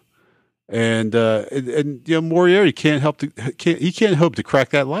two. And Moriarty can't hope to crack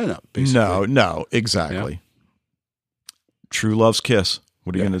that lineup, basically. No, exactly. Yeah. True love's kiss.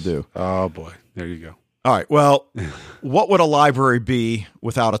 What are you going to do? Oh, boy. There you go. All right. Well, what would a library be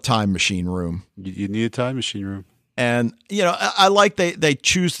without a time machine room? You need a time machine room. And, I like they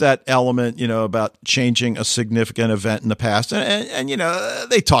choose that element, about changing a significant event in the past. And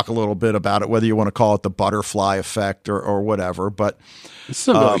they talk a little bit about it, whether you want to call it the butterfly effect or whatever. But it's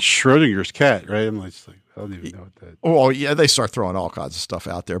something like Schrodinger's cat, right? I don't even know what that is. Well, yeah, they start throwing all kinds of stuff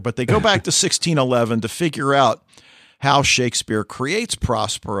out there. But they go back to 1611 to figure out how Shakespeare creates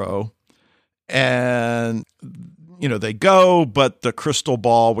Prospero. And they go, but the crystal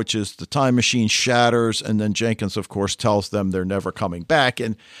ball, which is the time machine, shatters. And then Jenkins, of course, tells them they're never coming back.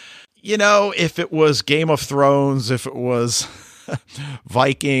 And, if it was Game of Thrones, if it was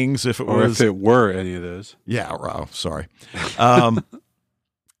Vikings, if it were any of those. Yeah. Oh, sorry.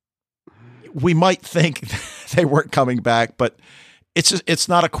 We might think they weren't coming back, but it's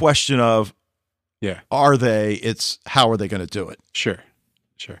not a question of, are they? It's how are they going to do it? Sure.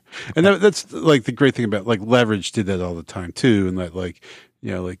 And that's like the great thing about like Leverage did that all the time too. And that like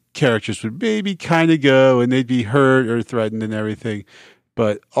characters would maybe kind of go and they'd be hurt or threatened and everything.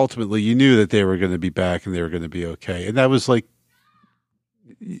 But ultimately you knew that they were going to be back and they were going to be okay. And that was like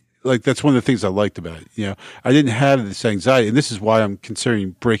that's one of the things I liked about it. I didn't have this anxiety, and this is why I'm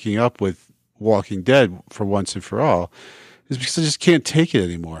considering breaking up with Walking Dead for once and for all, is because I just can't take it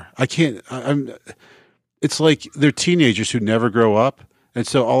anymore. I can't, it's like they're teenagers who never grow up. And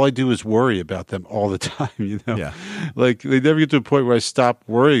so all I do is worry about them all the time, Yeah. Like they never get to a point where I stop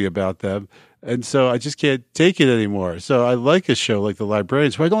worrying about them. And so I just can't take it anymore. So I like a show like The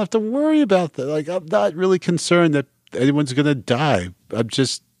Librarians where I don't have to worry about that. Like I'm not really concerned that anyone's going to die. I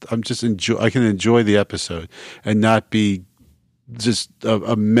can enjoy the episode and not be just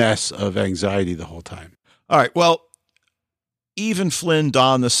a mess of anxiety the whole time. All right. Well, even Flynn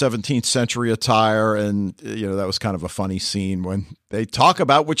donned the 17th century attire, and that was kind of a funny scene when they talk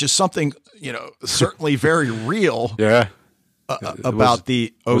about, which is something certainly very real. Yeah, about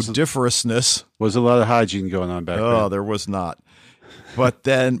the odoriferousness. Was a lot of hygiene going on back then. Oh, there was not. But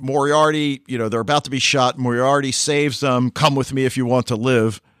then Moriarty, they're about to be shot. Moriarty saves them. Come with me if you want to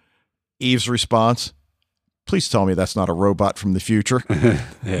live. Eve's response: please tell me that's not a robot from the future.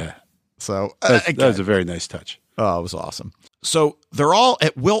 Yeah. So that was a very nice touch. Oh, it was awesome. So they're all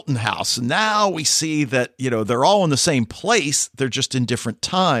at Wilton House. And now we see that, they're all in the same place. They're just in different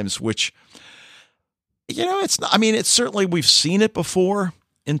times, which, it's not, it's certainly, we've seen it before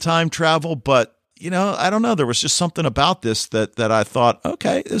in time travel, but, I don't know. There was just something about this that I thought,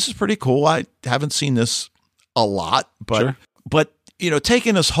 okay, this is pretty cool. I haven't seen this a lot, but, sure.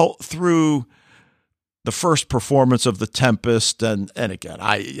 Taking us through the first performance of The Tempest, and again,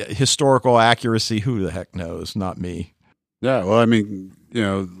 historical accuracy, who the heck knows? Not me. Yeah, well,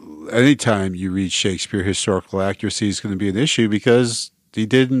 anytime you read Shakespeare, historical accuracy is going to be an issue because he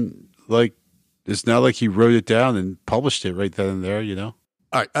didn't it's not like he wrote it down and published it right then and there, All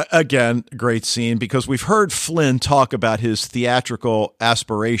right, again, great scene because we've heard Flynn talk about his theatrical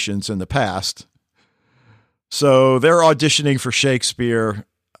aspirations in the past. So they're auditioning for Shakespeare.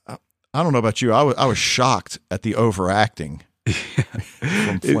 I don't know about you. I was shocked at the overacting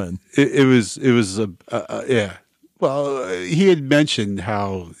from Flynn. It was yeah. Well, he had mentioned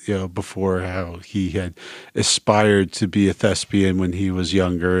how, before how he had aspired to be a thespian when he was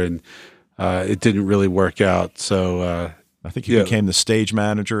younger, and it didn't really work out. So I think he became the stage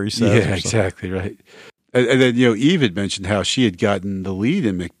manager, he said. Yeah, exactly, right. And then, Eve had mentioned how she had gotten the lead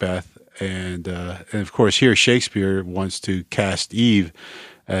in Macbeth. And of course, here Shakespeare wants to cast Eve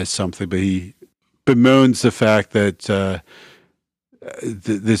as something, but he bemoans the fact that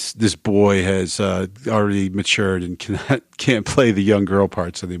this boy has already matured and can't play the young girl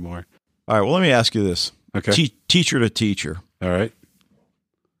parts anymore. All right. Well, let me ask you this. Okay. Teacher to teacher. All right.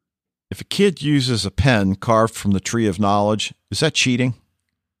 If a kid uses a pen carved from the tree of knowledge, is that cheating?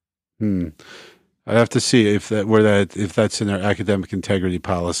 I'd have to see if that's in their academic integrity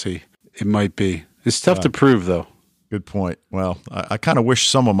policy. It might be. It's tough to prove, though. Good point. Well, I kind of wish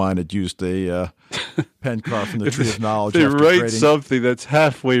some of mine had used a pen carved from the tree of knowledge. They write something that's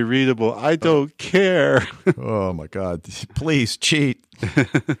halfway readable. I don't care. Oh, my God. Please cheat.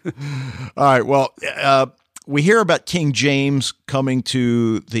 All right. Well, we hear about King James coming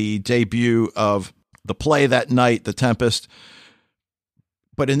to the debut of the play that night, The Tempest.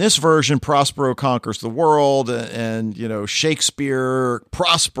 But in this version, Prospero conquers the world, and Shakespeare,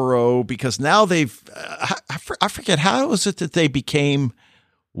 Prospero, because now they've I forget, how was it that they became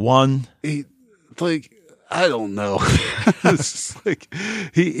one? I don't know. It's like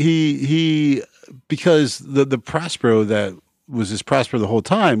he because the Prospero that was his Prospero the whole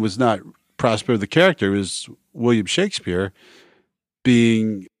time was not Prospero the character. It was William Shakespeare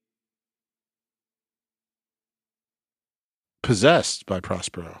being possessed by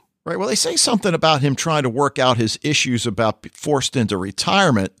Prospero. Right. Well, they say something about him trying to work out his issues about forced into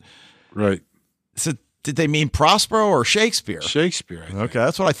retirement. Right. So did they mean Prospero or Shakespeare? Shakespeare, I think. Okay,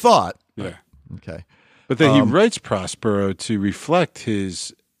 that's what I thought. Yeah. Okay. But then he writes Prospero to reflect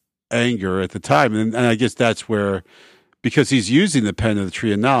his anger at the time. And I guess that's where, because he's using the pen of the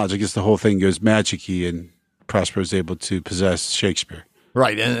tree of knowledge, I guess the whole thing goes magic-y and Prospero is able to possess Shakespeare.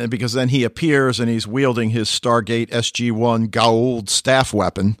 Right, and because then he appears and he's wielding his Stargate SG-1 Goa'uld staff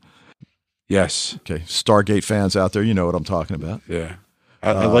weapon. Yes. Okay, Stargate fans out there, you know what I'm talking about. Yeah.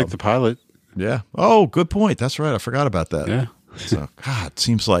 I like the pilot. Yeah. Oh, good point. That's right. I forgot about that. Yeah. So, God, it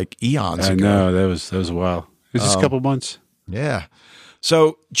seems like eons ago. I know. That was a while. It was just a couple months. Yeah.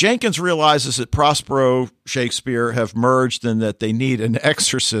 So Jenkins realizes that Prospero, Shakespeare have merged and that they need an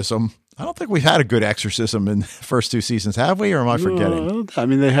exorcism. I don't think we've had a good exorcism in the first two seasons, have we? Or am I forgetting? No, I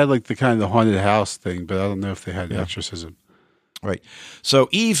mean, they had like the kind of the haunted house thing, but I don't know if they had an exorcism. Right. So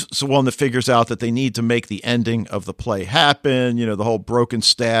Eve's the one that figures out that they need to make the ending of the play happen. The whole broken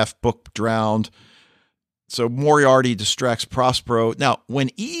staff, book drowned. So Moriarty distracts Prospero. Now,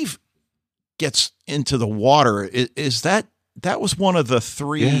 when Eve gets into the water, is that was one of the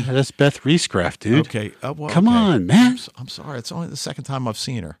three? Yeah, that's Beth Reescraft, dude. Okay. Come on, man. I'm sorry. It's only the second time I've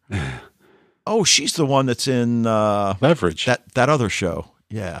seen her. Oh, she's the one that's in Leverage. That other show.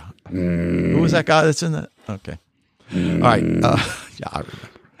 Yeah. Who was that guy that's in that? Okay. All right. Yeah, I remember.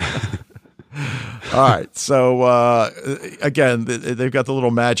 All right. So, again, they've got the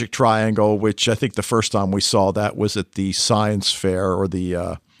little magic triangle, which I think the first time we saw that was at the science fair or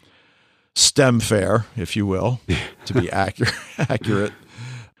the STEM fair, if you will, to be accurate.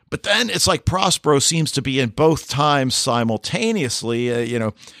 But then it's like Prospero seems to be in both times simultaneously.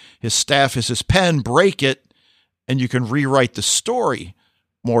 His staff is his pen, break it, and you can rewrite the story.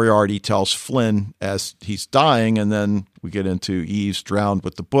 Moriarty tells Flynn as he's dying, and then we get into Eve's drowned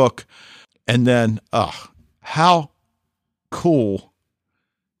with the book. And then, how cool.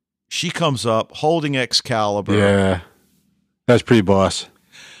 She comes up holding Excalibur. Yeah. That's pretty boss.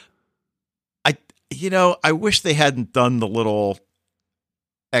 I wish they hadn't done the little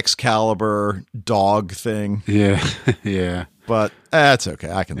Excalibur dog thing. Yeah. Yeah. But that's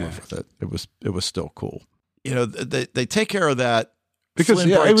okay. I can live with it. It was still cool. They take care of that. Because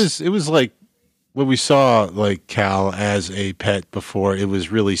it was like when we saw like Cal as a pet before, it was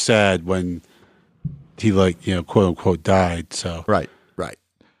really sad when he quote unquote died. So right.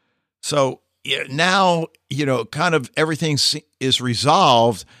 So now kind of everything is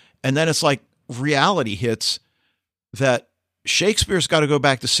resolved, and then it's like reality hits that Shakespeare's got to go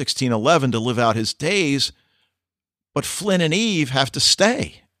back to 1611 to live out his days, but Flynn and Eve have to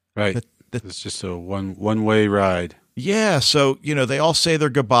stay. Right. It's just a one-way ride. Yeah, so, they all say their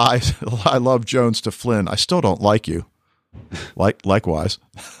goodbyes. I love Jones to Flynn. I still don't like you. Likewise.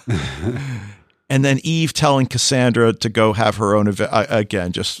 And then Eve telling Cassandra to go have her own event.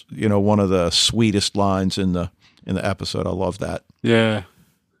 Again, just, one of the sweetest lines in the episode. I love that. Yeah.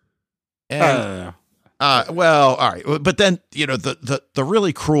 And, well, all right. But then, the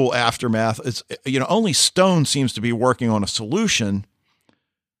really cruel aftermath is, only Stone seems to be working on a solution.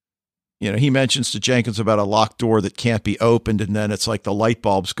 He mentions to Jenkins about a locked door that can't be opened, and then it's like the light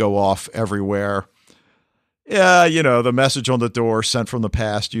bulbs go off everywhere. Yeah, the message on the door sent from the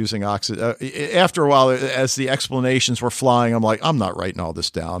past using oxygen. After a while, as the explanations were flying, I'm like, I'm not writing all this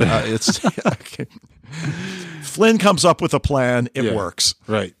down. Okay. Flynn comes up with a plan. It works.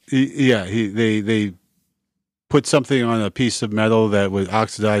 Right. They put something on a piece of metal that would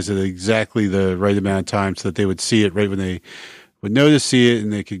oxidize at exactly the right amount of time so that they would see it right when they would know to see it,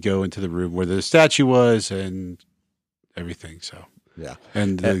 and they could go into the room where the statue was and everything. So Yeah.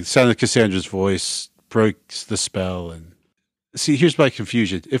 And the sound of Cassandra's voice breaks the spell. And see, here's my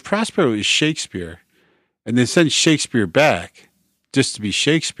confusion. If Prospero is Shakespeare and they send Shakespeare back just to be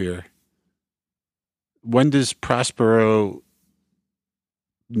Shakespeare, when does Prospero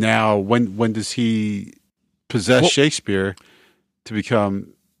now, when does he possess Shakespeare to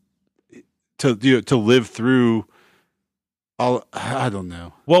become, to live through all, I don't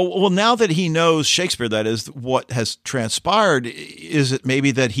know. Well, now that he knows Shakespeare, that is what has transpired. Is it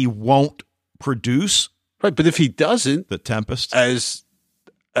maybe that he won't produce? Right. But if he doesn't, The Tempest, as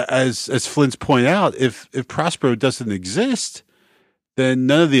Flint's point out, if Prospero doesn't exist, then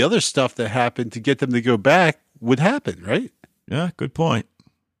none of the other stuff that happened to get them to go back would happen, right? Yeah, good point.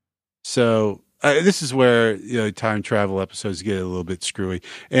 So this is where time travel episodes get a little bit screwy.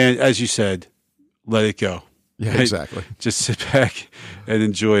 And as you said, let it go. Yeah, right? exactly. Just sit back and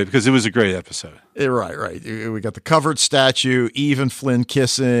enjoy it because it was a great episode. Right. We got the covered statue, Eve and Flynn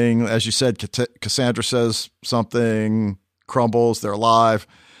kissing. As you said, Cassandra says something, crumbles, they're alive.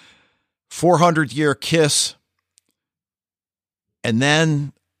 400-year kiss. And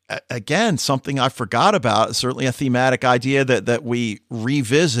then, again, something I forgot about, certainly a thematic idea that we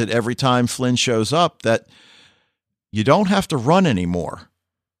revisit every time Flynn shows up, that you don't have to run anymore.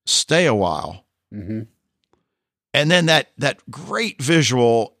 Stay a while. Mm-hmm. And then that great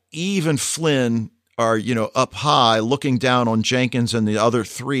visual, Eve and Flynn are, up high looking down on Jenkins and the other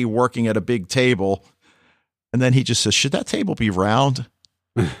three working at a big table. And then he just says, should that table be round?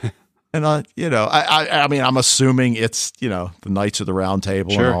 And I mean, I'm assuming it's, the Knights of the Round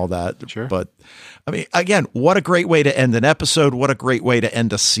Table and all that. Sure. But I mean, again, what a great way to end an episode. What a great way to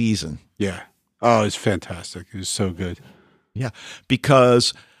end a season. Yeah. Oh, it's fantastic. It was so good. Yeah.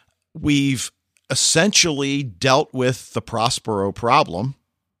 Because we've essentially dealt with the Prospero problem.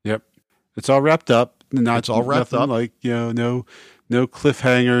 Yep. It's all wrapped up. It's all wrapped up. Like, no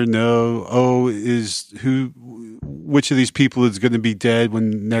cliffhanger. No, which of these people is going to be dead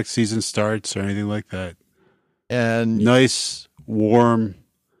when next season starts or anything like that. And nice, warm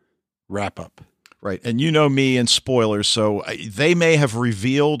wrap up. Right. And me and spoilers. So they may have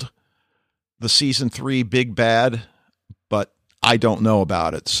revealed the season 3 big bad, but I don't know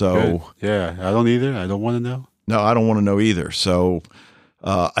about it. So good. Yeah, I don't either. I don't want to know. No, I don't want to know either. So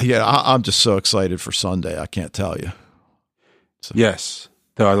I'm just so excited for Sunday. I can't tell you. So. Yes.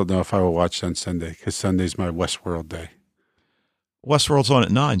 Though I don't know if I will watch on Sunday because Sunday's my Westworld day. Westworld's on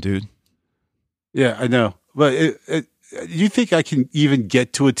at 9, dude. Yeah, I know. But you think I can even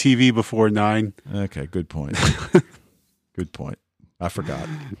get to a TV before 9? Okay, good point. Good point. I forgot.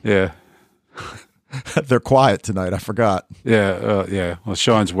 Yeah. They're quiet tonight. I forgot. Yeah, yeah. Well,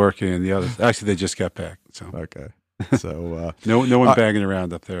 Sean's working, and the others actually they just got back. So okay. So no one banging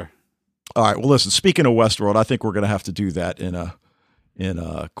around up there. All right. Well, listen. Speaking of Westworld, I think we're going to have to do that in a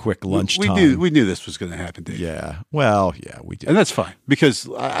quick lunchtime. We knew this was going to happen, Dave. Yeah. Well, yeah, we did, and that's fine because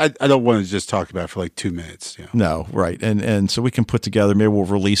I don't want to just talk about it for like 2 minutes. No, right. And so we can put together. Maybe we'll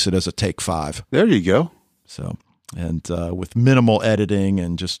release it as a take 5. There you go. So and with minimal editing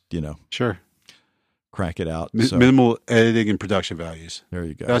and just sure. Crank it out. Minimal editing and production values. There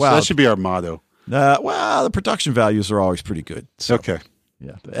you go. That should be our motto. Well, the production values are always pretty good. So, okay.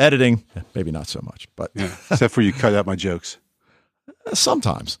 Yeah. The editing, maybe not so much, but yeah. Except for you cut out my jokes.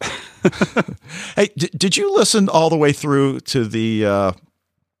 Sometimes. Hey, did you listen all the way through to the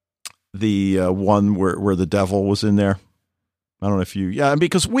one where the devil was in there? I don't know if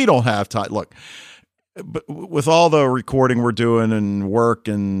because we don't have time. Look, but with all the recording we're doing and work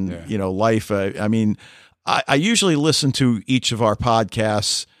and, life, I mean, I usually listen to each of our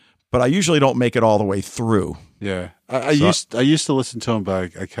podcasts, but I usually don't make it all the way through. Yeah. I used to listen to them,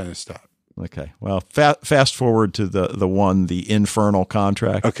 but I kind of stopped. Okay. Well, fast forward to the Infernal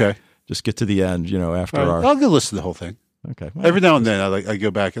Contract. Okay. Just get to the end, after I'll go listen to the whole thing. Okay. Well, every now and then I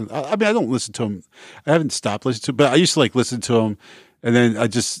go back and I don't listen to them. I haven't stopped listening to them, but I used to listen to them. And then I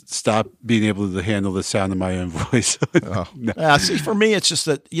just stopped being able to handle the sound of my own voice. No. See, for me, it's just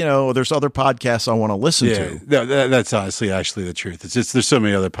that, there's other podcasts I want to listen to. No, that's honestly actually the truth. It's just there's so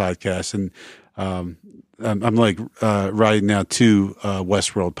many other podcasts. And I'm like riding now 2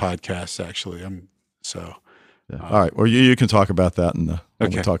 Westworld podcasts, actually. All right. Well, you can talk about that when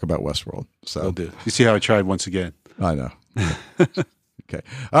we talk about Westworld. So I'll do. You see how I tried once again? I know. Okay.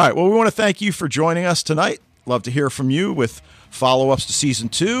 All right. Well, we want to thank you for joining us tonight. Love to hear from you with follow-ups to season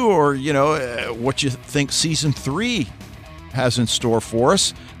 2 or, what you think season 3 has in store for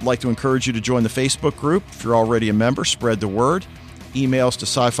us. I'd like to encourage you to join the Facebook group. If you're already a member, spread the word. Emails to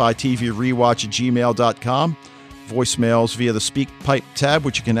sci-fi-tv-rewatch@gmail.com. Voicemails via the SpeakPipe tab,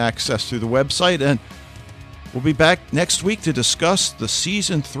 which you can access through the website. And We'll be back next week to discuss the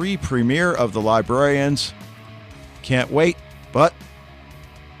Season 3 premiere of The Librarians. Can't wait, but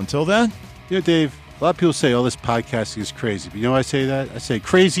until then. You know, Dave, a lot of people say all this podcasting is crazy. But you know why I say that? I say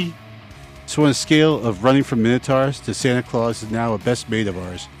crazy. So on a scale of running from Minotaurs to Santa Claus is now a best mate of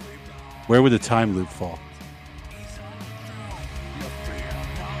ours, where would the time loop fall?